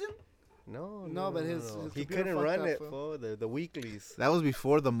in person? No, No, but his he computer couldn't fucked run up, it fool. for the weeklies. That was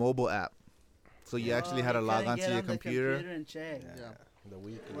before the mobile app. So you actually had to you log couldn't onto get your on the computer. and check. Yeah. The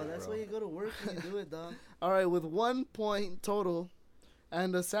weekly. Well, that's bro. why you go to work and you do it, dog. All right, with 1 point total,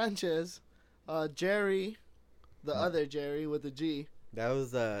 and Sanchez, Jerry, the other Jerry with the G. That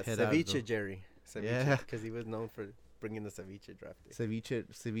was Gerardo. Ceviche Jerry. Ceviche, Yeah. because he was known for bringing the ceviche draft day.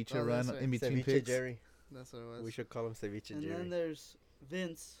 Ceviche Oh, run that's right. in between Ceviche picks Jerry. That's what it was. We should call him Ceviche And Jerry. then there's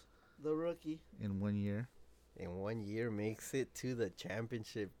Vince, the rookie. in 1 year. in 1 year makes it to the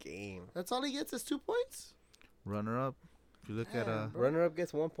championship game. That's all he gets is 2 points. Runner up. If you look at Damn, bro. Runner up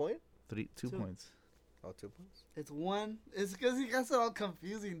gets 1 point. two Two. points. Oh, 2 points. It's one. It's because he got it all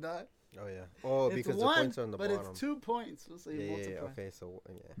confusing, dog. Oh yeah. Oh, It's because one, the points are on the but bottom. it's 2 points. So you yeah, yeah, multiply. yeah. Okay, so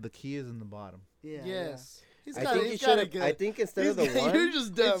yeah. The key is in the bottom. Yeah. Yes. He's I got think it. he He's got it should. good. I think instead of the He's- one, You're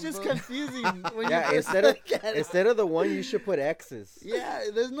just dumb. It's just bro. confusing when yeah, you instead of look at it. instead of the one, you should put X's. Yeah,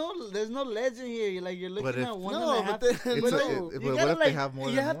 there's no legend here. You're looking But if- at one No, and a half. but then- It's But a- no, it- you but what gotta, if they have more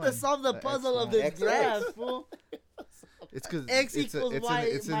You than have to one? solve the The puzzle X of this X graph, fool. It's because X it's equals Y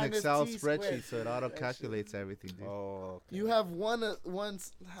it's an minus Excel T spreadsheet, squared. so it auto That calculates everything, dude. Oh. Okay. You have one.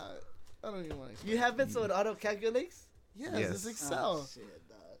 I don't even want to. You have it so it auto calculates. Yes, Yes. it's Excel. Oh, shit,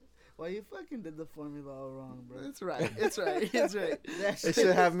 dog. Well, you fucking did the formula all wrong, bro. It's right. It's right. It's right. That It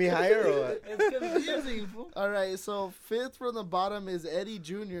should have me higher or what? It's confusing, fool. All right. So fifth from the bottom is Eddie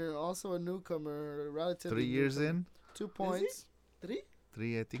Jr., also a newcomer, relatively. 3 years newcomer. in, 2 points. 3?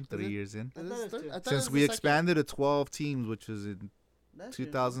 3, I think, Is 3 it? years in. I Is thought this it was third? two. I thought it Since was we the second. expanded to 12 teams, which was in That's your-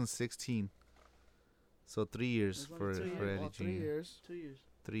 2016. So 3 years That's for only 2 for years. Eddie Well, Jr. 3 years. 2 years.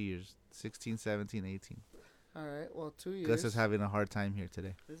 3 years. 16, 17, 18. All right. Well, 2 years. Gus is having a hard time here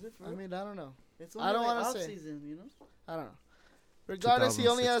today. Is it for I real? mean, I don't know. It's I don't like wanna off say. season, you know? I don't know. Regardless, he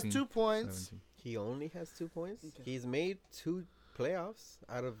only has 2016, 2 points. 17. He only has 2 points. Okay. He's made 2 playoffs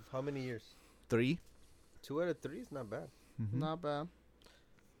out of how many years? 3. 2 out of 3 is not bad. Mhm. Not bad.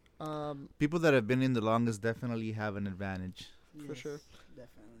 People that have been in the longest definitely have an advantage. For sure.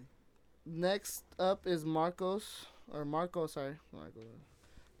 Definitely. Next up is Marco,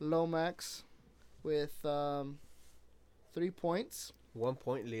 Lomax with 3 points, 1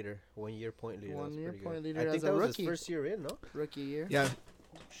 point leader, 1 year point leader. 1 That's year pretty point good. leader I as think a that was rookie. his first year in, no? rookie year. Yeah,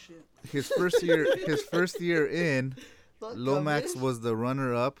 Oh, shit. his first year in, Lomax was the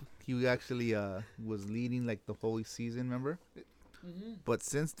runner up. He actually was leading like the whole season, remember? Mm-hmm. But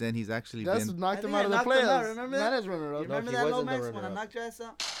since then, he's actually Gus been. knocked I him think out I of the knocked him out, playoffs. remember Not that? as runner You up. remember he that wasn't the Lomax when I runner-up. knocked your ass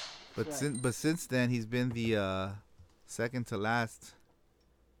out? But Right. since then, he's been the second to last,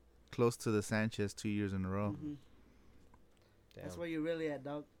 close to the Sanchez 2 years in a row. Mhm. Damn. That's where you really at,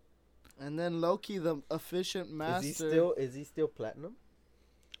 dog. And then Loki, the efficient master. Is he still platinum?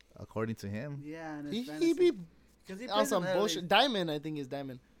 According to him, Yeah, and He be because he on plays some in bullshit. Diamond, I think is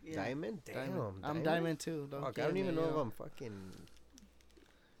Diamond. Yeah. Diamond? Damn. Diamond. I'm Diamond too. Don't Fuck, I get don't me, even know if yo. I'm fucking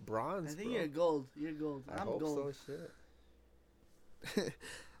bronze. I think bro. you're gold. You're gold. I I'm hope gold. so. Shit.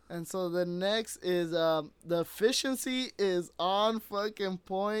 And so the next is the efficiency is on fucking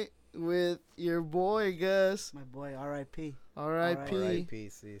point with your boy Gus. My boy, R.I.P. R.I.P. R.I.P.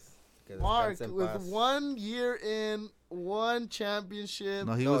 Cis. Que Mark descanse en with paz. 1 year in, 1 championship.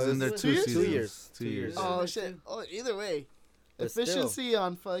 no, he No, was it in there was 2 2 seasons. years. 2 2 years. years. Oh Yeah. shit! Oh, either way, But still. efficiency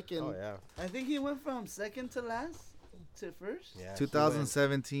on fucking. Oh yeah. I think he went from second to last to first. Yeah.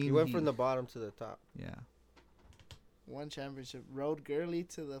 2017. He went from the bottom to the top. Yeah. 1 championship. Rode Gurley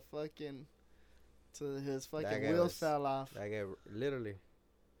to the fucking. To his That fucking guy wheels was- fell off. That guy, literally,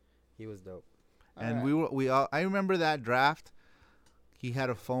 he was dope. And we all. I remember that draft. He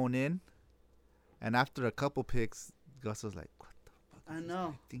had a phone in, and after a couple picks, Gus was like, "What the fuck?" I is this know.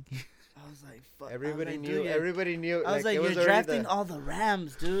 guy thinking?" I was like, fuck. Everybody I was like, knew. dude, Everybody knew. I was like, it you're already drafting the- all the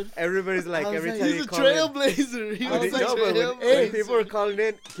Rams, dude. Everybody's like, I was every like, time He's he a called in- trailblazer. He I when was he- a no, but when trailblazer. people were calling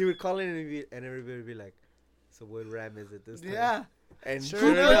in, he would call in and everybody would be like, "So what Ram is it this time?" Yeah. And Sure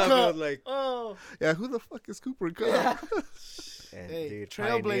sure enough, enough. I was like, Oh. Yeah, who the fuck is Cooper Cup? Yeah. and Hey, dude,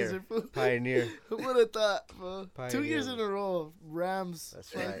 trailblazer. fool. pioneer. Who would have thought, fool? 2 Pioneer. years in a row, Rams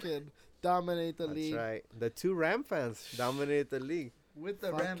That's right. fucking dominate the That's league. right. The 2 Ram fans dominate the league. With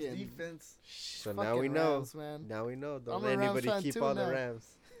the Rams Fucking- defense. So now Fucking we know. Rams, man. Now we know. Don't I'm let a Rams anybody fan keep too all the now. Rams.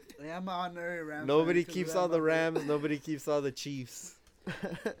 Yeah, I'm an honorary Rams. Nobody fan 'cause keeps we're all the my- Rams. Nobody keeps all the Chiefs.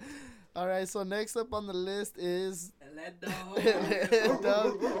 All right, so next up on the list is Let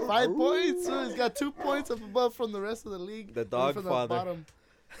Dog. 5 points. So he's got 2 points up above from the rest of the league. The and dog from father. bottom.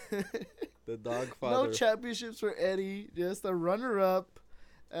 The dog No father. championships for Eddie. Just a runner-up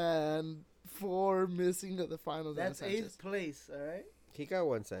and 4 missing at the finals. and a That's Sanchez. 8th place, all right? He got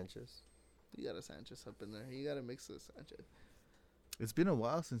 1 Sanchez. You got a Sanchez up in there. You got to mix the Sanchez. It's been a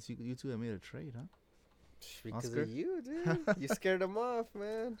while since you two have made a trade, huh? Because Oscar? of you, dude. You scared him off,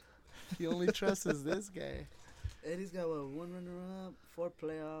 man. He only trusts is this guy. Eddie's got what, 1 runner-up, 4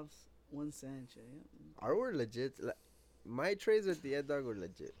 playoffs, 1 Sanchez. Yeah. Ours were legit. My trades with the Ed Dog were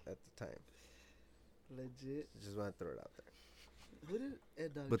legit at the time. Legit. Just want to throw it out there. Who did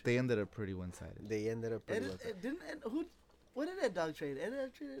Ed Dog But trade? they ended up pretty one-sided. They ended up pretty well. What did Ed Dog trade? Ed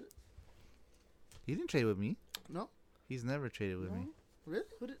Dog traded? He didn't trade with me. No. He's never traded with me. Really?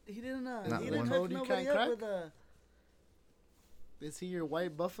 He didn't. Not He didn't one. hook Cody nobody can't up crack? with Is he your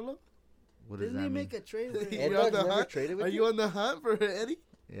white buffalo? What does Didn't that he mean? make a trade with? You're Ed on Dog's the never hunt? traded with Are you on the hunt for Eddie?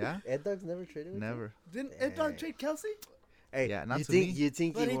 Yeah, Ed Dog's never traded with you? never. Didn't Ed Dog Hey. trade Kelsey? Hey, Yeah, not you to think me. you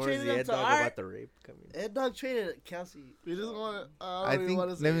think But he he warns traded the him Ed to Dog Art. about the rape coming? Ed Dog traded Kelsey. You just want to. I think-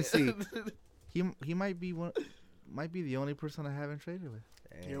 Want to let me see. He might be the only person I haven't traded with.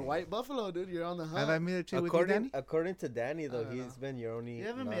 You're white buffalo, dude. You're on the hunt. Have I made a trade with you, According Danny? according to Danny though, I don't he's know. been your only. You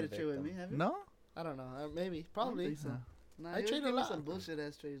haven't made a trade with me, non-victim. have you? No. I don't know. Maybe. I don't Probably. think so. No. Nah, I you trade a give me lot. some bullshit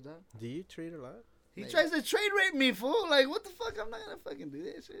ass trades, dog. Do you trade a lot? He Maybe. tries to trade rape me, fool. Like, what the fuck? I'm not gonna fucking do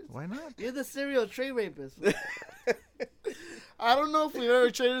that shit. Why not? You're the serial trade rapist. fool. I don't know if we've ever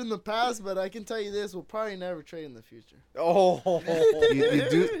traded in the past, but I can tell you this: we'll probably never trade in the future. Oh, You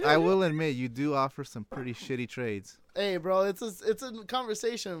do. I will admit, you do offer some pretty shitty trades. Hey, bro, it's a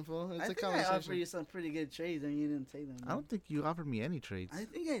conversation, fool. It's I a think I conversation. offered you some pretty good trades and you didn't take them. I don't think you offered me any trades. I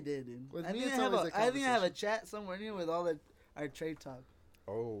think I did, dude. With I me, think it's I have always a I think I have a conversation. chat somewhere near with all our trade talk.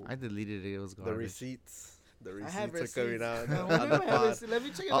 oh, I deleted it. It was the garbage. receipts. The I have receipts are coming receipts. out I on wonder the if I have pod. receipts. Let me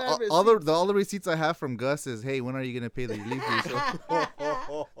check if I have All receipts. the all the receipts I have from Gus is, hey, when are you gonna pay the relief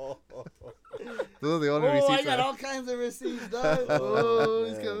fee? Those are the only Oh, I receipts. got I all kinds of receipts, dog. Oh,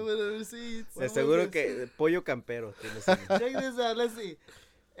 he's man. coming with the receipts. De seguro que pollo campero tienes ahí. Check this out. Let's see.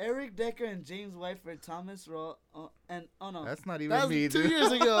 Eric Decker and James Whiteford, Thomas Roll, and no. That's not even That was me, 2 dude.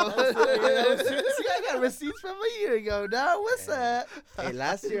 years ago. See, I got receipts from a year ago. Now what's that? Hey,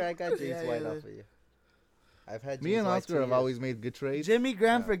 last year I got James Yeah, White yeah. off of you. I've had Me James and White Oscar 2 have years. always made good trades. Jimmy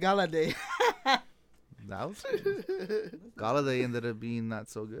Graham for Galladay. That was Galladay ended up being not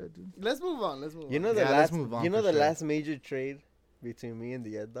so good, dude. Let's move on. Let's move on. You know the Yeah, let's last. move on You know for the sure. last major trade between me and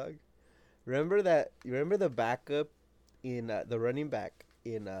the Ed Dog. Remember that? You remember the backup in the running back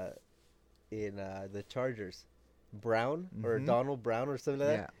in the Chargers, Brown or Mhm. Donald Brown or something like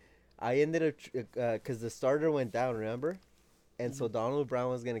Yeah. that. I ended up because the starter went down. Remember, and so Donald Brown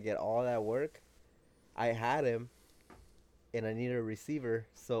was gonna get all that work. I had him, and I needed a receiver.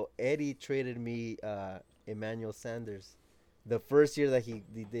 So Eddie traded me Emmanuel Sanders, the first year that he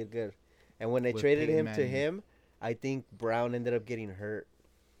did good. And when I With traded Peyton him to Manning. him, I think Brown ended up getting hurt,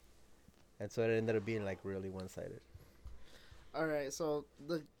 and so it ended up being like really one-sided. All right, so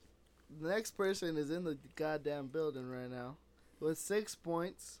the next person is in the goddamn building right now with 6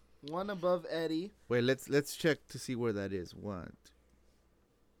 points, one above Eddie. Wait, let's check to see where that is.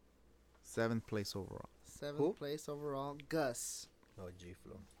 7th place overall. 7th Who? place overall. Gus. Oh, G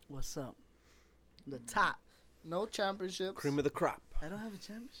Flow, What's up? The top. No championships. cream of the crop. I don't have a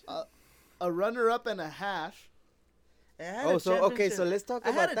championship. A runner-up and a half. I had Oh, a so okay, championship. so let's talk I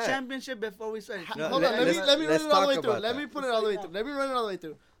about had a that. championship before we started. No, Hold on, let me let's- run let's it all the way talk through. about Let that. me put it all the way through. Let me run it all the way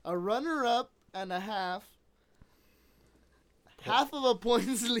through. A runner-up and a half. Half of a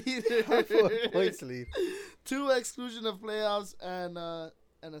points leader. Half a points lead. 2 exclusion of playoffs and no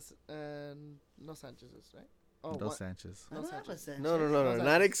Sanchez's, right? Oh, Dos one- Sanchez. I don't have a Sanchez. No, Not not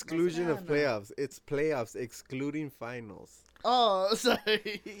that- exclusion no, of no. playoffs. It's playoffs excluding finals. Oh,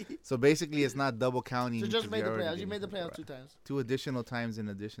 sorry. So basically, it's not double counting. So just 'cause made the you're already playoffs. You made the getting- playoffs 2 times. 2 additional times in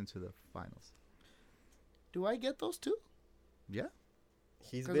addition to the finals. Do I get those 2? Yeah.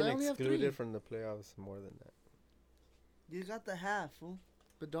 He's 'Cause been I only have 3. excluded from the playoffs more than that. You got the half, fool.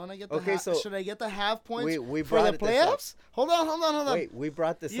 But don't I get the Okay, half? so Should I get the half points we for brought the this up. playoffs? Hold on. Wait, we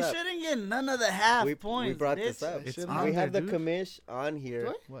brought this You up. shouldn't get none of the half We points. brought bitch. this up. It's Shouldn't on We there, have the dude. commish on here. Do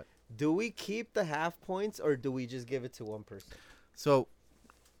I? What? Do we keep the half points or do we just give it to one person? So,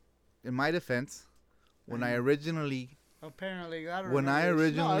 in my defense, when I originally Apparently, I don't when I remember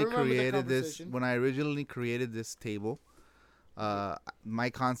this. No, I originally remember the created this conversation. when I originally created this table, my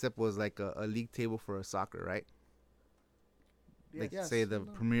concept was like a league table for a soccer, right? Like Yes. say the No.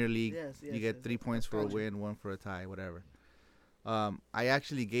 Premier League, Yes, you yes, get yes, 3 yes. points for a Gotcha. win, 1 for a tie, whatever. I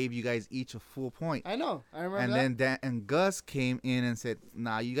actually gave you guys each a full point. I know. I remember And that. then and Gus came in and said,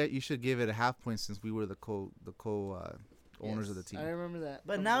 "Nah, you should give it a half point since we were the co owners of the Yes, team." I remember that.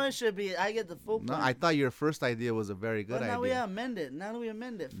 But now it should be. I get the full point. No, I thought your first idea was a very good But now we idea. amend it. Now we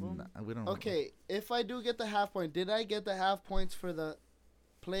amend it, fool. Nah, we don't. Okay, if I do get the half point, did I get the half points for the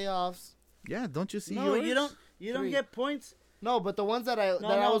playoffs? Yeah, don't you see? No, yours? you don't. You don't 3. get points. No, but the ones that I No,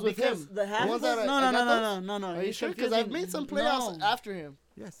 I no, was with because him. the half. ones that I- no, I no, got no, those? no, no, no. Are you You're sure? Because I've confusing- made some playoffs No. after him.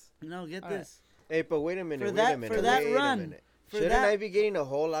 Yes. No, get All right. this. Hey, but wait a minute. For wait that- a minute. for that wait run, A minute. for Shouldn't that- I be getting a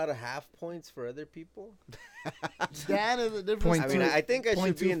whole lot of half points for other people? Dan is a different. Point I mean, two- I think I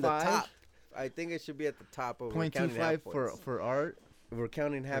should be in the 0.25. top. I think it should be at the top of we're counting half 0.25 points. for art. We're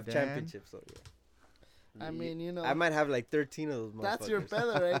counting half Dan. championships. So yeah. I mean, you know, I might have like 13 of those. that's your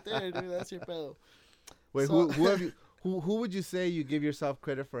motherfuckers. pedo right there, dude. That's your pedo. Wait, So- Who would you say you give yourself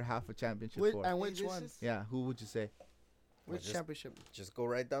credit for half a championship Which, for? and which This one? is- Yeah, who would you say? Which just- championship? Just go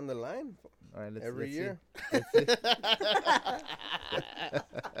right down the line All right, let's every let's year. See.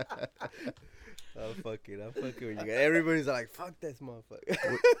 I'm fucking with you guys. Everybody's like, fuck this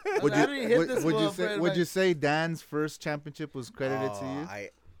motherfucker. Would I didn't hit you this would you motherfucker, say would like- you say Dan's first championship was credited to you?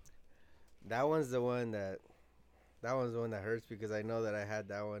 That one's the one that hurts because I know that I had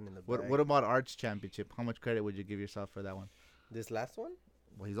that one in the bag. What about Art's championship? How much credit would you give yourself for that one? This last one?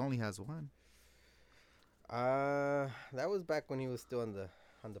 Well, he only has one. That was back when he was still on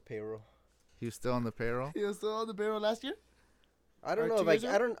the payroll. He was still on the payroll. He was still on the barrel last year. I don't Or know 2 if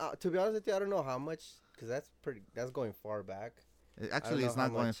years I don't to be honest with you, I don't know how much because that's going far back. Actually, know it's how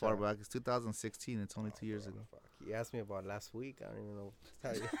not going much, far back. It's 2016. It's only 2 years ago. Fuck. He asked me about last week. I don't even know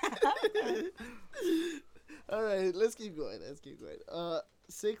what to tell you. All right, let's keep going.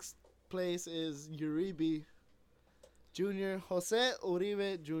 Sixth place is Uribe Jr. Jose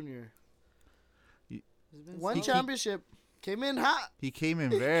Uribe Jr. It's been One solid. championship, came in hot. He came in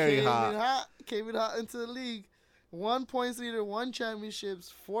very hot. Came in hot into the league. 1 points leader, 1 championships,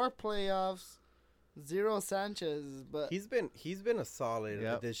 4 playoffs, 0 Sanchez. But He's been a solid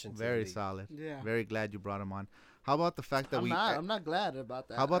Yep, addition to very the league. solid. Yeah. Very glad you brought him on. How about the fact that I'm not glad about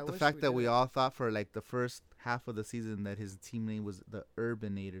that. How about I the wish fact that did. we all thought for like the first half of the season that his team name was the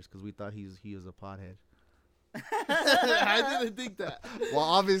Urbanators because we thought he was a pothead. I didn't think that. Well,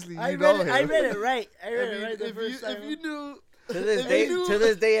 obviously you I know read it. him. I read it right. I read If it you, right the if, first you, time. if you knew, To this If day, you knew- to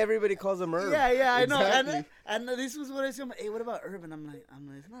this day, everybody calls him Herb. Yeah, I know. Exactly. And this was what I said. Hey, what about Herb? And I'm like,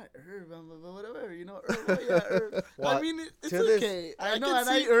 it's not Herb. But whatever, you know, Herb. Yeah, Herb. Well, I mean, it's to this- okay. I I know, can and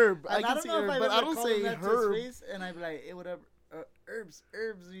see I- herb. I And I can don't see know if herb, I've but I ever don't called say him that to herb. his face, and I'd be like, hey, whatever, herbs,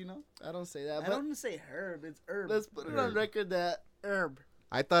 you know. I don't say that. I But don't say Herb. It's Herb. let's put it on record that herb.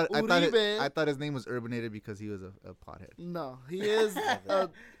 I thought Uribe. his name was Urbanated because he was a pothead. No, he is a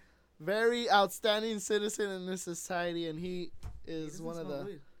very outstanding citizen in this society, and he He is doesn't one of smoke the.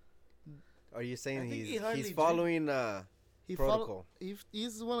 weed. Are you saying I think he he's hardly he's following He protocol?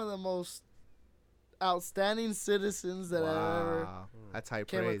 he's one of the most outstanding citizens that I've ever Wow, that's high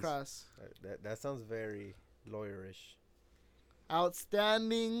came praise. across. That sounds very lawyerish.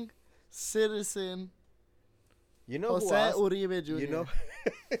 Outstanding citizen You know who Jose else? Uribe Jr. You know,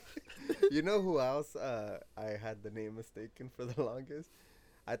 you know who else? I had the name mistaken for the longest.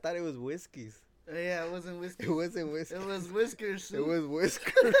 I thought it was Whiskies. Yeah, it wasn't whiskey. It wasn't whiskey. It was Whiskers. It was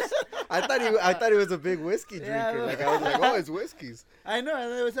Whiskers. I thought he was a big whiskey drinker. Yeah, Like I was like, oh, it's Whiskies. I know.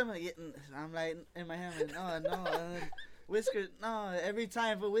 And there was something like, I'm like in my head, like, no. And then Whiskers, no. Every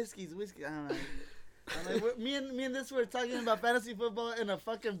time for whiskey. I'm like me and this were talking about fantasy football in a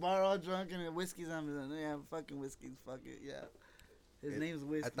fucking bar, all drunk, and Whiskies. I'm like, yeah, fucking Whiskies. Fuck it, yeah. His name's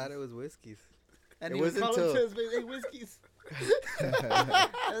Whiskies. I thought it was Whiskies. And it he would wasn't call him till- to his face, hey, Whiskies.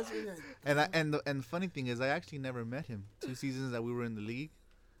 That's what he had. And the funny thing is, I actually never met him. 2 seasons that we were in the league,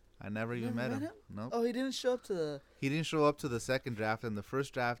 I never even Never met met him. him? No, Oh, he didn't show up to the. he didn't show up to the second draft, and the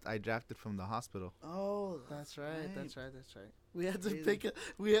first draft I drafted from the hospital. Oh, That's right. That's right. We had to Crazy. pick it.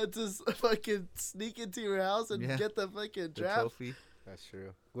 We had to fucking sneak into your house and Yeah. get the fucking The draft trophy. That's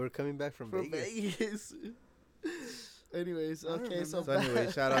true. We're coming back from from Vegas. Vegas. Anyways, I don't okay, so So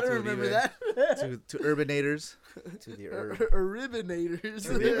anyway, shout I out don't to remember Uribe, that. to Urbanators. To the herb. Uribinators.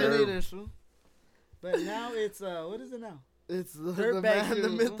 Originators, fool. But now it's what is it now? It's the Dirtbag man, the crew,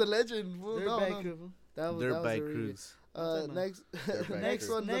 myth, fool. the legend. Fool. No, Dirtbag no. crew, fool. That was Dirtbag Uribe. Cruise. Next, Dirtbag next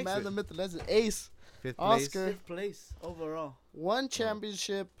crew. one, the Next. man, the myth, the legend, Ace. 5th Oscar. place. 5th place overall. 1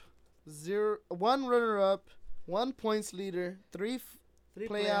 championship, 1 runner-up, 1 points leader, 3 3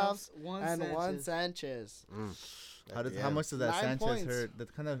 playoffs, one and Sanchez. 1 Sanchez. How much does that 9 Sanchez points. hurt?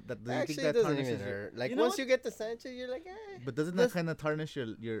 That kind of that. Do you Actually, think it that doesn't even tarnishes? hurt. Like You know once what? you get the Sanchez, you're like, eh. But doesn't that kind of tarnish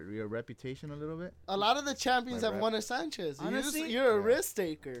your reputation a little bit? A lot of the champions My have rep. won a Sanchez. Honestly, You're a yeah. risk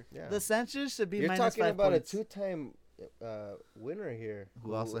taker. Yeah. The Sanchez should be You're minus talking 5 about points. a 2-time winner here,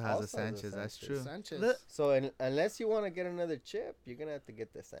 Who also has a Sanchez, that's true. Sanchez. Look, So unless you want to get another chip, you're gonna have to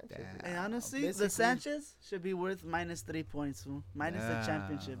get the Sanchez. Damn. and honestly, Basically- the Sanchez should be worth minus 3 points, fool. Minus the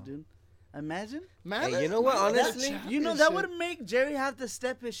championship, Wow. dude. Imagine. Man, Hey, you know what, that honestly, You know that championship. would make Jerry have to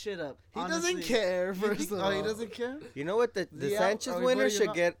step his shit up. He honestly. doesn't care. You First think- of oh, all, he doesn't care. You know what? The The Sanchez out- winner you're should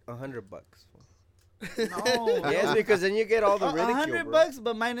not- get $100. No. Yes, because then you get all the ridicule, bro. $100,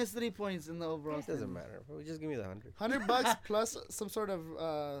 but minus 3 points in the overall. It doesn't standing. matter. Bro. Just give me the 100. $100 plus some sort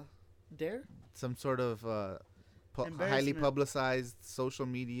of dare. Some sort of highly Embarrassment. publicized social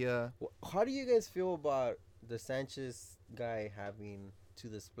media. How do you guys feel about the Sanchez guy having to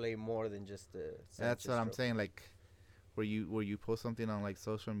display more than just the Sanchez That's what I'm trophy? saying. Like, where you post something on like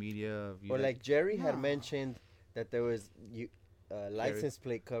social media. Of you Or like Jerry had No. mentioned that there was license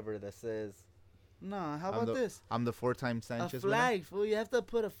plate cover that says No, how about this? I'm the 4-time A Sanchez winner. flag, fool. You have to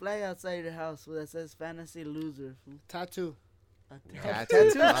put a flag outside your house that says fantasy loser, fool. Tattoo.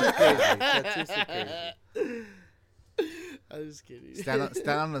 tattoos are crazy. Tattoos are crazy. I'm just kidding. Stand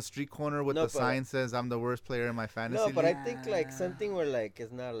on a street corner with No, the but- sign says I'm the worst player in my fantasy No, but league. I think like something where like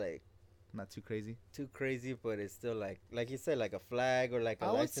it's not like Not too crazy. too crazy, but it's still like you said, like a flag or like a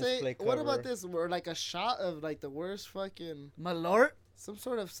I would license say, plate cover. what about this? Or like a shot of like the worst fucking Malort? some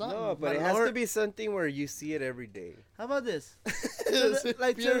sort of something. No, but it has Malort. to be something where you see it every day. How about this? It's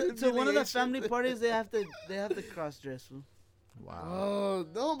Like pure to one of the humiliation. family parties, they have to cross dress, fool. Wow. Oh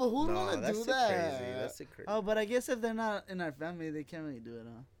no, but who no, wanna that's do too that? crazy. That's too crazy. Oh, but I guess if they're not in our family, they can't really do it,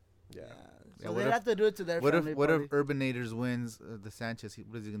 huh? yeah. Yeah, So what they if- have to do it to their What if family what party. if Urbanators wins the Sanchez?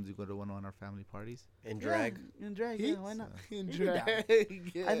 What is he gonna do? Go to one of our family parties? And drag. Yeah, in drag, He- yeah, why not? In He'd be down.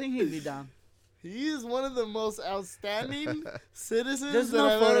 drag, yeah. I think he'd be down. he is one of the most outstanding citizens There's that no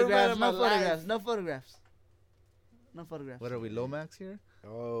I've ever met photographs, in my no photographs, life. no photographs. No photographs. What are we, Lomax here?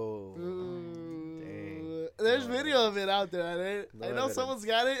 Oh. Ooh. Dang. There's No video of it out there. No I know evidence. someone's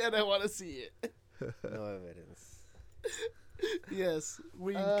got it, and I want to see it. No evidence. Yes,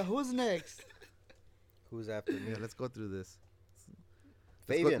 we. Who's next? Who's after me? Yeah, let's go through this.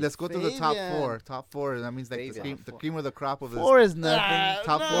 Fabian. Let's go through the top Fabian. four. Top four. That means like Fabian. the cream of the crop of this. Four is nothing.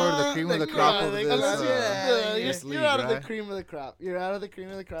 Top four, the cream of the crop of this, this You're out of the right? cream of the crop. You're out of the cream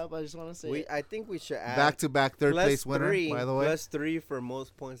of the crop. I just want to say it. I think we should add Back-to-back third plus place winner. three, By the way, plus 3 for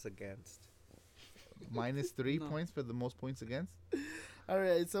most points against. -3 No. points for the most points against. All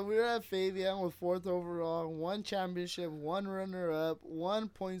right, so we're at Fabian with 4th overall, 1 championship, 1 runner-up, 1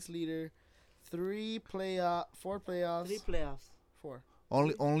 points leader, 4 playoffs, 3 playoffs. 4.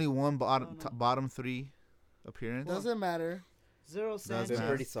 Only one bottom Oh, no. bottom 3 appearance. Doesn't matter. 0 It's Sanchez. been bad.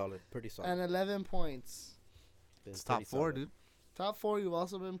 pretty solid. Pretty solid. And 11 points. Been It's top pretty 4, solid. dude. Top 4. You've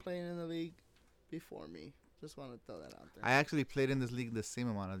also been playing in the league before me. Just want to throw that out there. I actually played in this league the same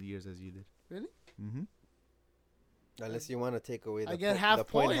amount of years as you did. Really? Mm-hmm. Unless you want to take away the I get the half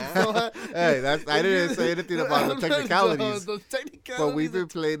point points. half. so Hey, I didn't say anything about the technicalities. The technicalities. But we've been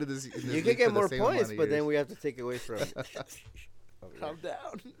playing in this. In this You league can get for the more same amount points, of but then years. we have to take away from. over Calm here.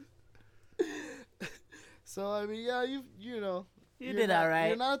 down. So I mean, yeah, you know, You you're did not- all right.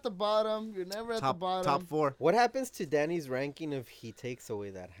 You're not at the bottom. You're never at the bottom. top 4. What happens to Danny's ranking if he takes away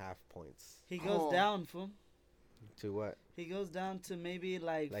that half points? He goes Oh. down, fool. To what? He goes down to maybe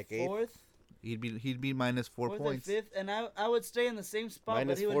like eighth? 4th, He'd be -4 4th or points. 5th, and I would stay in the same spot,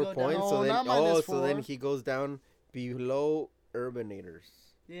 Minus but he would 4 go points. down. No, So then, not minus so then 4. he goes down below Urbanators.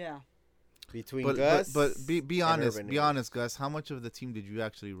 Yeah, Between But Gus. be and honest, Urbanators. be honest, Gus. How much of the team did you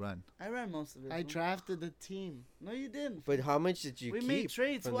actually run? I ran most of it. I fool. drafted the team. No, you didn't. But how much did you we keep? made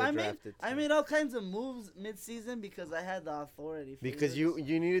trades. from Well, the I made drafted I team? made all kinds of moves mid-season because I had the authority. For Because yours.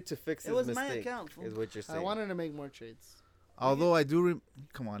 you needed to fix It his was my mistake. account, fool. Is what you're I saying. wanted to make more trades. Although I do,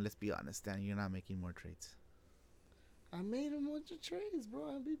 come on, let's be honest, Danny. You're not making more trades. I made a bunch of trades, bro.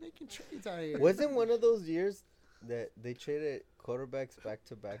 I'll be making trades out here. Wasn't one of those years that they traded quarterbacks back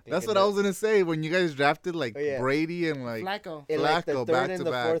to back? That's what I was gonna say when you guys drafted like Oh, yeah. Brady and like. Flacco? In like the Flacco third back and to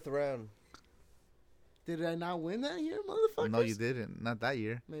the back. 4th round. Did I not win that year, motherfuckers? No, you didn't. Not that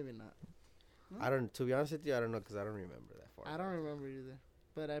year. Maybe not. I don't. To be honest with you, I don't know because I don't remember that far. I don't remember either.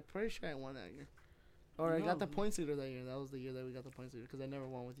 But I'm pretty sure I won that year. Or I got the No. points leader that year. That was the year that we got the points leader because I never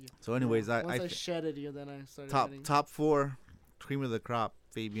won with you. So, anyways, Once I I shedded you, then I started top winning. top 4, cream of the crop.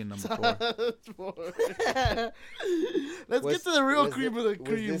 Fabian number 4. Let's Was- get to the real was cream it- of the Was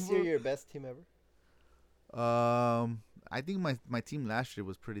cream. this year your best team ever? I think my team last year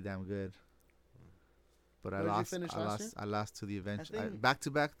was pretty damn good. But I Where'd you lost. finish I last lost. year? I lost to the eventual. think-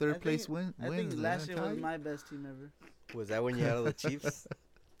 Back-to-back I third place think- wins. I think last year didn't I was tell my best team ever. Was that when you had all the Chiefs?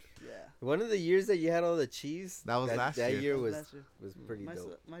 Yeah. One of the years that you had all the Chiefs. That was last that year. year That was last year. pretty My,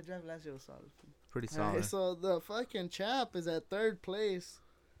 dope. my draft last year was solid. you? Pretty Alright, solid. so the fucking champ is at 3rd place.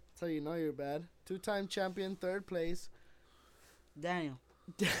 That's how you know you're bad. 2-time champion, 3rd place. Daniel.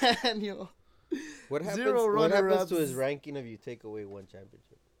 Daniel. What happens? Zero What happens runner-ups. to his ranking if you take away one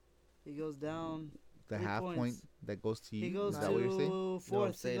championship? He goes down. The 3 half points. point that goes to you. He goes Is that what you're saying? to No, I'm 4th.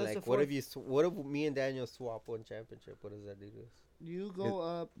 He saying goes to like, what if 4th. you? What if me and Daniel swap one championship? What does that do to us? You go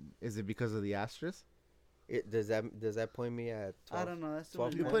up. Is it because of the asterisk? Does that point me at 12? I don't know. That's too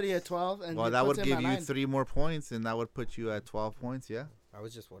 12 much You points. put it at 12, and Well, he that would puts him give at you 9. 3 more points, and that would put you at 12 points. Yeah. I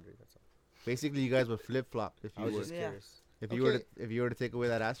was just wondering. That's all. Basically, you guys would flip flop if I you was were just Yeah. curious. if you were to Okay. if you were to take away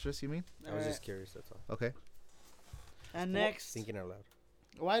that asterisk. You mean? I was Alright. just curious. That's all. Okay. And next, Thinking out loud.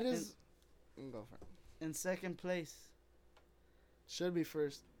 Why does. Go for it. in 2nd place, Should be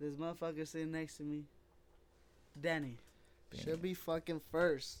first. this motherfucker sitting next to me. Danny. Should be fucking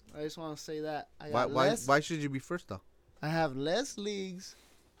first. I just want to say that. I Why, got why, less. why should you be first, though? I have less leagues.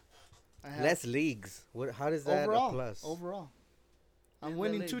 I have Less leagues. What? How does that overall. a plus? Overall, In I'm the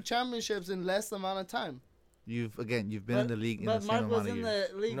winning league. 2 championships in less amount of time. You've been in the league in the But same Mark amount was of in years.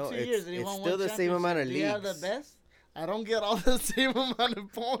 the league No, 2 it's- years and he it's won still one the same amount of championship. Do you have the leagues. best? I don't get all the same amount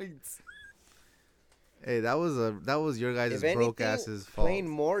of points. Hey, that was your guys' If broke anything, asses fault. playing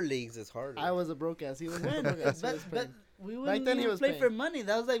more leagues is harder. I was a broke ass. He was a When? broke ass. He but, was but paying. we wouldn't then he even was play paying. for money.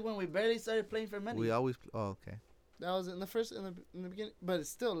 That was like when we barely started playing for money. We always. Oh, okay. That was in the beginning, but it's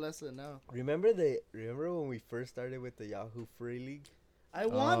still less than now. Remember when we first started with the Yahoo Free League? I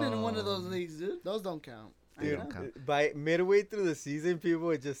won in one of Oh. those leagues, dude. Those don't count. I They know. don't count. By midway through the season, people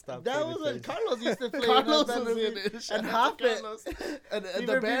would just stop. That paying was when attention. Carlos used to play. Carlos in was that in it. Shout and out to Hoppet. Carlos. And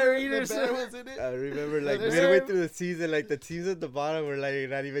Fever the bear, Peter the Eaters. bear was in it. I remember like There's- midway through the season, like the teams at the bottom were like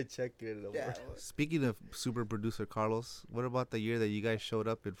not even checking it no more. Yeah. Speaking of super producer Carlos, what about the year that you guys showed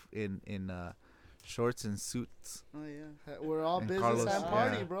up in shorts and suits? Oh yeah. We're all And business Carlos, and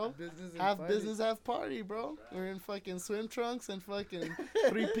party, yeah. bro. Business and Half party. business, half party, bro. We're in fucking swim trunks and fucking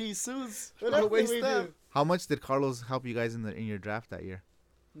 3-piece suits. What All else did waist we up. do? How much did Carlos help you guys in your draft that year?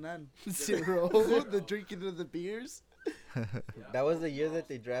 None. 0. The drinking of the beers. That was the year that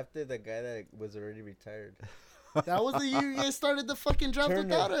they drafted the guy that was already retired. That was the year you guys started the fucking draft Turner.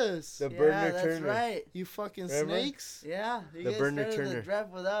 without us. The Yeah, Burner that's Turner. right. You fucking Remember? snakes. Yeah, you The guys Burner started the Turner. draft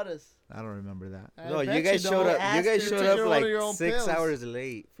without us. I don't remember that. I No, you bet guys showed don't. up. You guys Ask showed her. up You're like on your own 6 pills. hours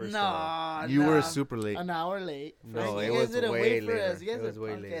late. First of all. You were nah. super late. An hour late. No, You it guys was didn't way wait for later. us. You guys It was are way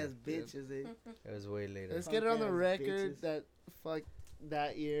punk later. ass bitches, eh? It was way later. Let's get it on the Punk-ass record bitches. that fuck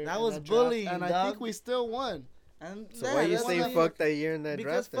that year. That and was draft, bullying, and I dog. think we still won. And So yeah, why you that's say why- fuck that year in that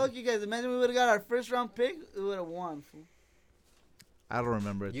Because draft? fuck you guys. Imagine we would have got our first round pick. We would have won. Fool. I don't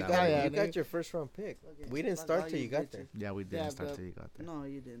remember it You that got, way. yeah, you nigga. got your first round pick. Okay, We didn't fuck start all till you got bitches. there. Yeah, we didn't Yeah, start but- till you got there. No,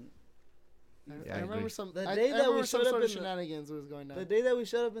 you didn't. Yeah, I I remember agree. some. The I day that we remember some showed up sort of in the- shenanigans was going down. The day that we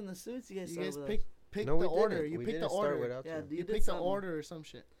showed up in the suits, you guys, you started guys with picked No, the we order. didn't. You We picked the didn't start order. without Yeah, you. dude. You did picked the something. order or some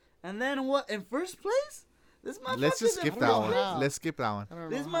shit. us. And then what? In first place? This motherfucker's Let's just in skip I that don't first one. know place? how. Let's skip that one. I don't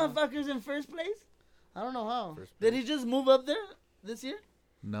know. This how. motherfucker's in first place? I don't know how. Did he just move up there this year?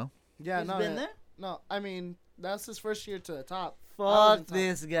 No. Yeah, He's no. been yeah. there? No, I mean that's his first year to the top. I was in Fuck top.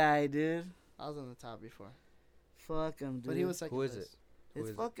 this guy, dude. I was on the top before, Fuck him, dude. but he was second. Who is place. it? Who It's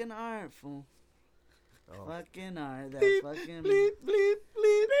is it? fucking art, fool. Oh. Fucking art. That Bleep, fucking. bleep, bleep,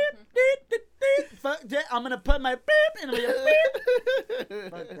 bleep. Beep, beep, beep. Fuck that. I'm gonna put my beep in your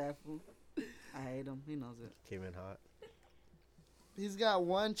beep. Fuck that fool. I hate him. He knows it. Came in hot. He's got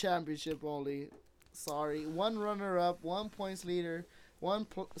one championship only. Sorry, one runner-up, 1 points leader,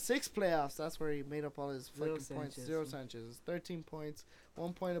 6 playoffs. That's where he made up all his Zero fucking points. Sanchez. 0 Sanchez, 13 points,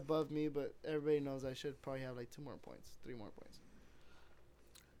 1 point above me. But everybody knows I should probably have like 2 more points, 3 more points.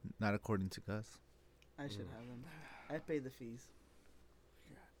 Not according to Gus. I should have him. I pay the fees.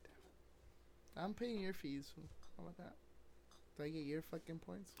 I'm paying your fees. How about that? Do I get your fucking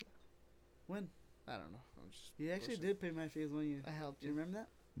points? When? I don't know. I'm just. You actually bullshit. did pay my fees when you. I helped Do you you. remember that?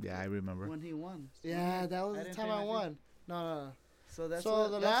 Yeah, I remember. When he won. Yeah, that was I the didn't time pay I my fee. won. No. So that's So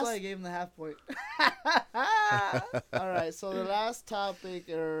what, the that's why last- I gave him the half point. All right, so the last topic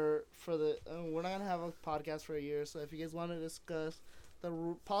for the we're not gonna have a podcast for a year. So if you guys want to discuss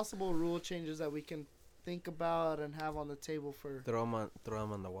the possible rule changes that we can think about and have on the table for Throw him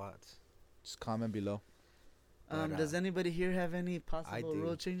on the watts. Just comment below. But, Does anybody here have any possible do.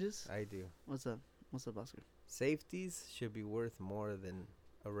 rule changes? I do. What's up? What's up, Oscar? Safeties should be worth more than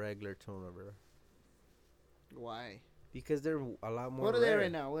a regular turnover why. because they're a lot more. What are they rare.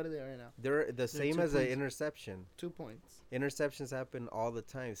 right now? What are they right now? They're the same 2 as an points. interception. 2 points. Interceptions happen all the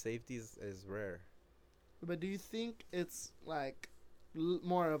time. Safeties is rare. But do you think it's like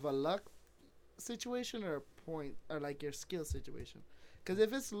more of a luck situation or a point or like your skill situation? Because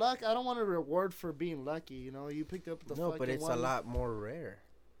if it's luck, I don't want a reward for being lucky. You know, you picked up the No, fucking but it's one. a lot more rare.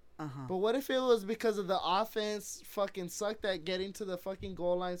 But what if it was because of the offense fucking sucked at getting to the fucking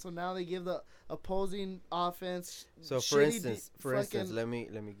goal line, so now they give the opposing offense. So for shitty instance, fucking- let me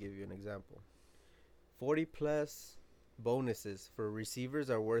give you an example. 40 plus bonuses for receivers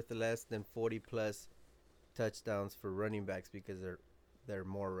are worth less than 40 plus touchdowns for running backs because they're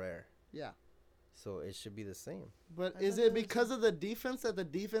more rare. Yeah, So it should be the same. but I is thought it that was- because of the defense that the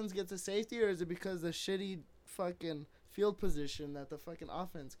defense gets a safety, or is it because the shitty fucking field position that the fucking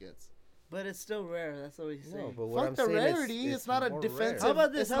offense gets? But it's still rare. That's what he's No, saying. but what Fuck I'm the saying rarity. is It's not a more rare. defensive. How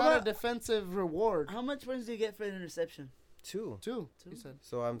about this? It's How not about- a defensive reward. How much points do you get for an interception? Two. Two. You said.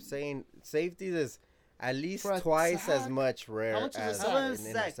 So I'm saying safeties is At least For a twice as sack? much rare How much is a as sack? How about an a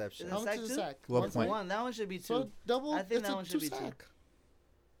sack? interception. Is How it much sack is two? a sack? What It's point? one. That one should be two. So double. I think it's that a one should be two. sack.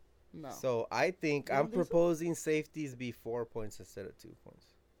 No. So I think You I'm don't think so? proposing safeties be 4 points instead of 2 points.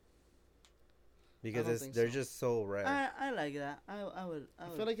 Because don't it's think they're so. just so rare. I like that. I would. I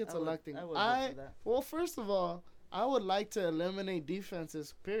feel like it's I a would- luck thing. I would vote for that. Well, first of all, I would like to eliminate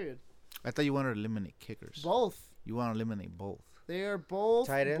defenses. Period. I thought you wanted to eliminate kickers. Both. You want to eliminate both. They are both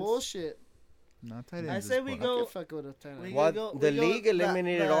Tight ends? bullshit. Not tight ends. I is say we fun. go- I can fuck with a tight end. We Well, go- the we go league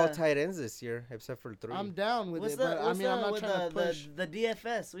eliminated all the- tight ends this year except for 3. I'm down with What's it, the? but I What's mean, I'm the not with trying to push. the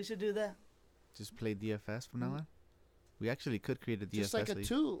DFS? We should do that. Just play DFS from now Mhm. on. We actually could create a DFS Just like a league.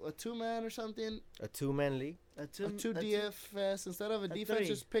 two man or something. A 2-man league. A A two, two DFS instead of a defense. three.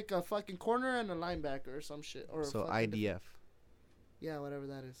 Just pick a fucking corner and a linebacker or some shit. Or a So fucking IDF. yeah, whatever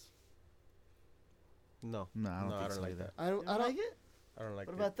that is. No, No, I don't No, I think don't so like either. that. I don't. You I don't. like it? I don't like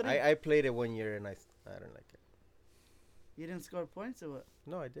What it. about 3? I played it 1 year and I don't like it. You didn't score points or what?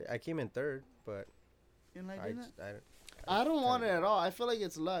 No, I did. I came in 3rd, but You didn't like I, doing just, that? I don't want it kinda- at all. I feel like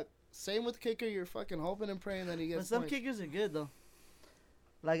it's luck. Same with kicker. You're fucking hoping and praying that he But gets some points. kickers are good though.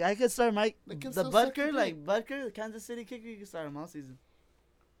 Like I could start Mike They can the still suck Butker, your like Butker, the Kansas City kicker. You can start him all season.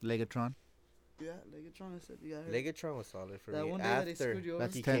 Legatron. Yeah, Legatron. I said you got hurt. Legatron was solid for That me one day that he after screwed you over.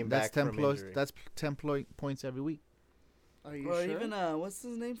 That's he 10. came That's back 10 from plus. injury. That's 10 points every week. Are you Or sure? even what's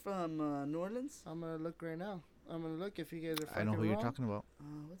his name from New Orleans? I'm gonna look right now. I'm gonna look if you guys are fucking I know who you're wrong. talking about.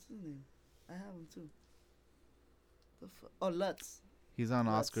 What's his name? I have him too. Oh, Lutz. He's on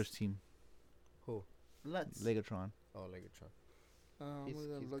Lutz. Oscar's team. Lutz. Legatron. Oh, Legatron. I'm He's-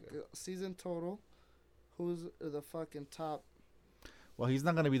 gonna he's look good. season total. Who's the fucking top? Well, he's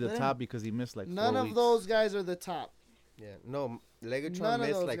not gonna be the Let him- top because he missed like 4 None of weeks. those guys are the top. Yeah, no, Legatron None of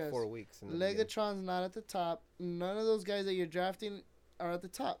missed those like guys. 4 weeks. In the beginning. Legatron's not at the top. None of those guys that you're drafting are at the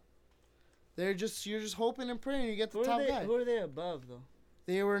top. You're just hoping and praying you get the Who top are they? guy. Who are they above though?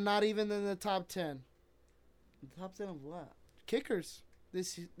 They were not even in the top 10 The top 10 of what? kickers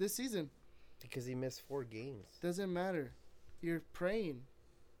this season. Because he missed 4 games. Doesn't matter. You're praying.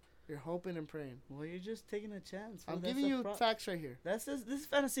 You're hoping and praying. Well, you're just taking a chance. fool. I'm That's giving the you facts right here. This is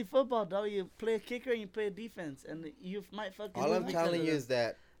fantasy football, dog. You play a kicker and you play a defense, and you might fucking. All lose I'm because telling of you them. is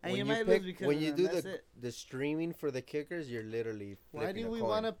that And when you you might pick, lose because when of you them, do that's it. the streaming for the kickers, you're literally Why flipping do a we coin.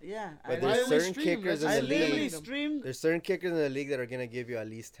 want to? Yeah, But I there's literally certain stream, kickers in let's I the literally league. streamed. There's certain kickers in the league that are gonna give you at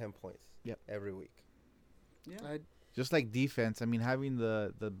least 10 points. Yep. Every week. Yeah, Just like defense. I mean, having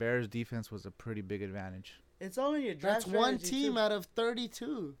the Bears defense was a pretty big advantage. it's all in your draft. That's one strategy, team too. out of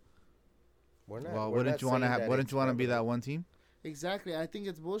 32. We're not. Well, we're wouldn't not you want to saying have? that Wouldn't it's you want to be that relevant. one team? Exactly. I think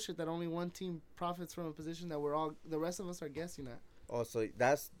it's bullshit that only one team profits from a position that the rest of us are guessing at. Also,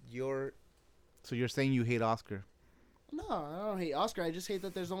 that's your. So you're saying you hate Oscar? No, I don't hate Oscar. I just hate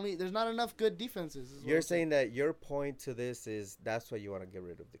that there's not enough good defenses. is what You're I'm saying that your point to this is that's why you want to get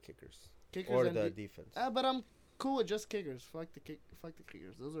rid of the kickers kickers or and the defense. but I'm cool with just kickers. Fuck the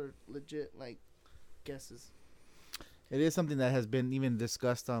kickers. Those are legit like guesses. It is something that has been even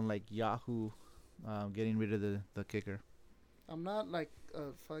discussed on like Yahoo, getting rid of the kicker. I'm not like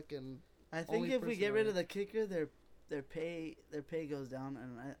a fucking. I think only if we person get rid on of the kicker, their pay goes down,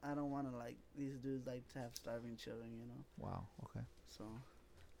 and I don't want to like these dudes like to have starving children, you know. Wow. Okay. So,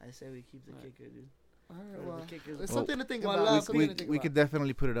 I say we keep the Alright. kicker, dude. All Or right, well, the kickers. it's Well, something to think well, about. love, It's something to think We about. could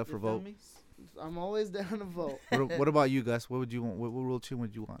definitely put it up You for feel vote. me? I'm always down to vote. What about you, Gus? What would you want? What rule change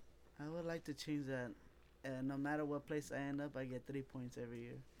would you want? I would like to change that. And no matter what place I end up, I get 3 points every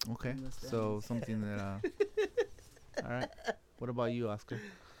year. Okay. In the So standings. something that. All right. What about you, Oscar?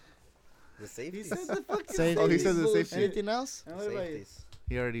 The He safeties. said the fucking Safety. Oh, he said the bullshit. safety. Anything else? And what about you? Safeties.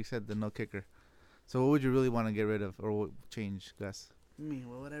 He already said the no kicker. So what would you really want to get rid of or change, Gus? Me,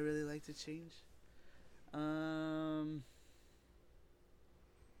 what would I really like to change?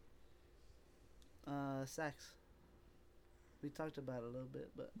 Sacks. We talked about it a little bit,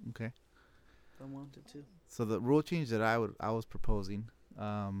 but Okay. from 1 to 2. So the rule change that I was proposing,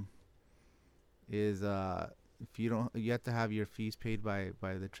 is if you have to have your fees paid by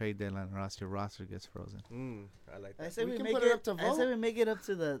the trade deadline, or else your roster gets frozen. I like I that. say We we, can make put it it up to I say vote. we make it up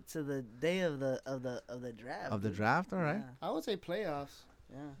to the day of the draft. Of the dude. draft, all right. I would say playoffs.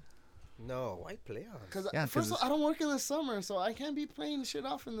 Yeah. No, why playoffs? Cause Yeah, first 'cause of all, I don't work in the summer, so I can't be playing shit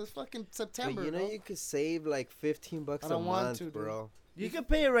off in the fucking September. But you know dog. you could save like $15 I a don't want month, to, dude. bro. You can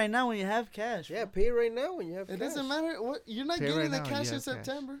pay it right now when you have cash. Yeah, bro. pay it right now when you have It cash. doesn't matter what you're not Pay getting right the now, cash you in have cash.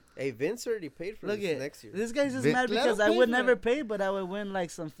 September. Hey, Vince already paid for Look this at next year. this guy's just Vin- mad Let because him I pay would for never it. pay, but I would win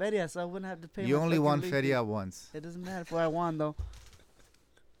like some feria, so I wouldn't have to pay. You my only fucking won league Feria fee. once. It doesn't matter if I won though.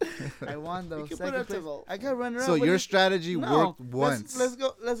 I won though. You can put Second it up to place. vote. I got runner up. So what your is- strategy No, worked once.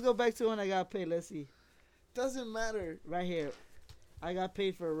 Let's go back to when I got paid. Let's see. Doesn't matter. Right here. I got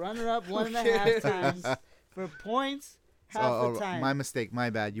paid for runner-up Who 1.5 cares? times. For points, half Oh, the time. my mistake. My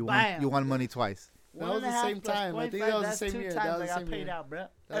bad. You Bam. won money twice. That was the 1.5 same plus time. I think 0.5, that was the that's same 2 year. times That was I the got same paid year. out, bro.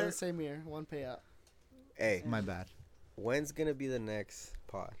 That was the same year. One payout. Hey, My bad. when's gonna be the next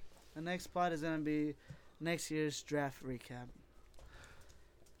pod? The next spot is gonna be next year's draft recap.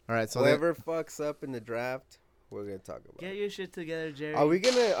 All right. So Whoever fucks up in the draft, we're gonna talk about. Get it. your shit together, Jerry. Are we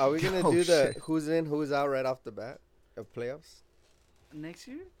gonna Oh, do the shit. who's in, who's out right off the bat of playoffs? next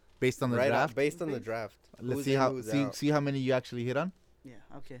year? based on the Right draft, based on the draft. let's Who's see in, how who's out. see how many you actually hit on. Yeah.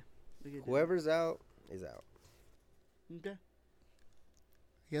 Okay. We could do Whoever's out is out. that. Okay.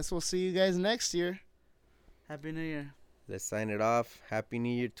 Guess we'll see you guys next year. Happy New Year. Let's sign it off. Happy New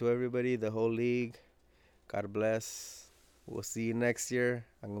Year to everybody, the whole league. God bless. We'll see you next year.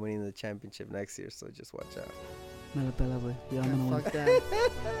 I'm winning the championship next year, so just watch out. Me la pela, güey. Ya, I'm gonna win. Fuck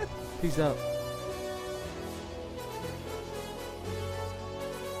that. Peace out.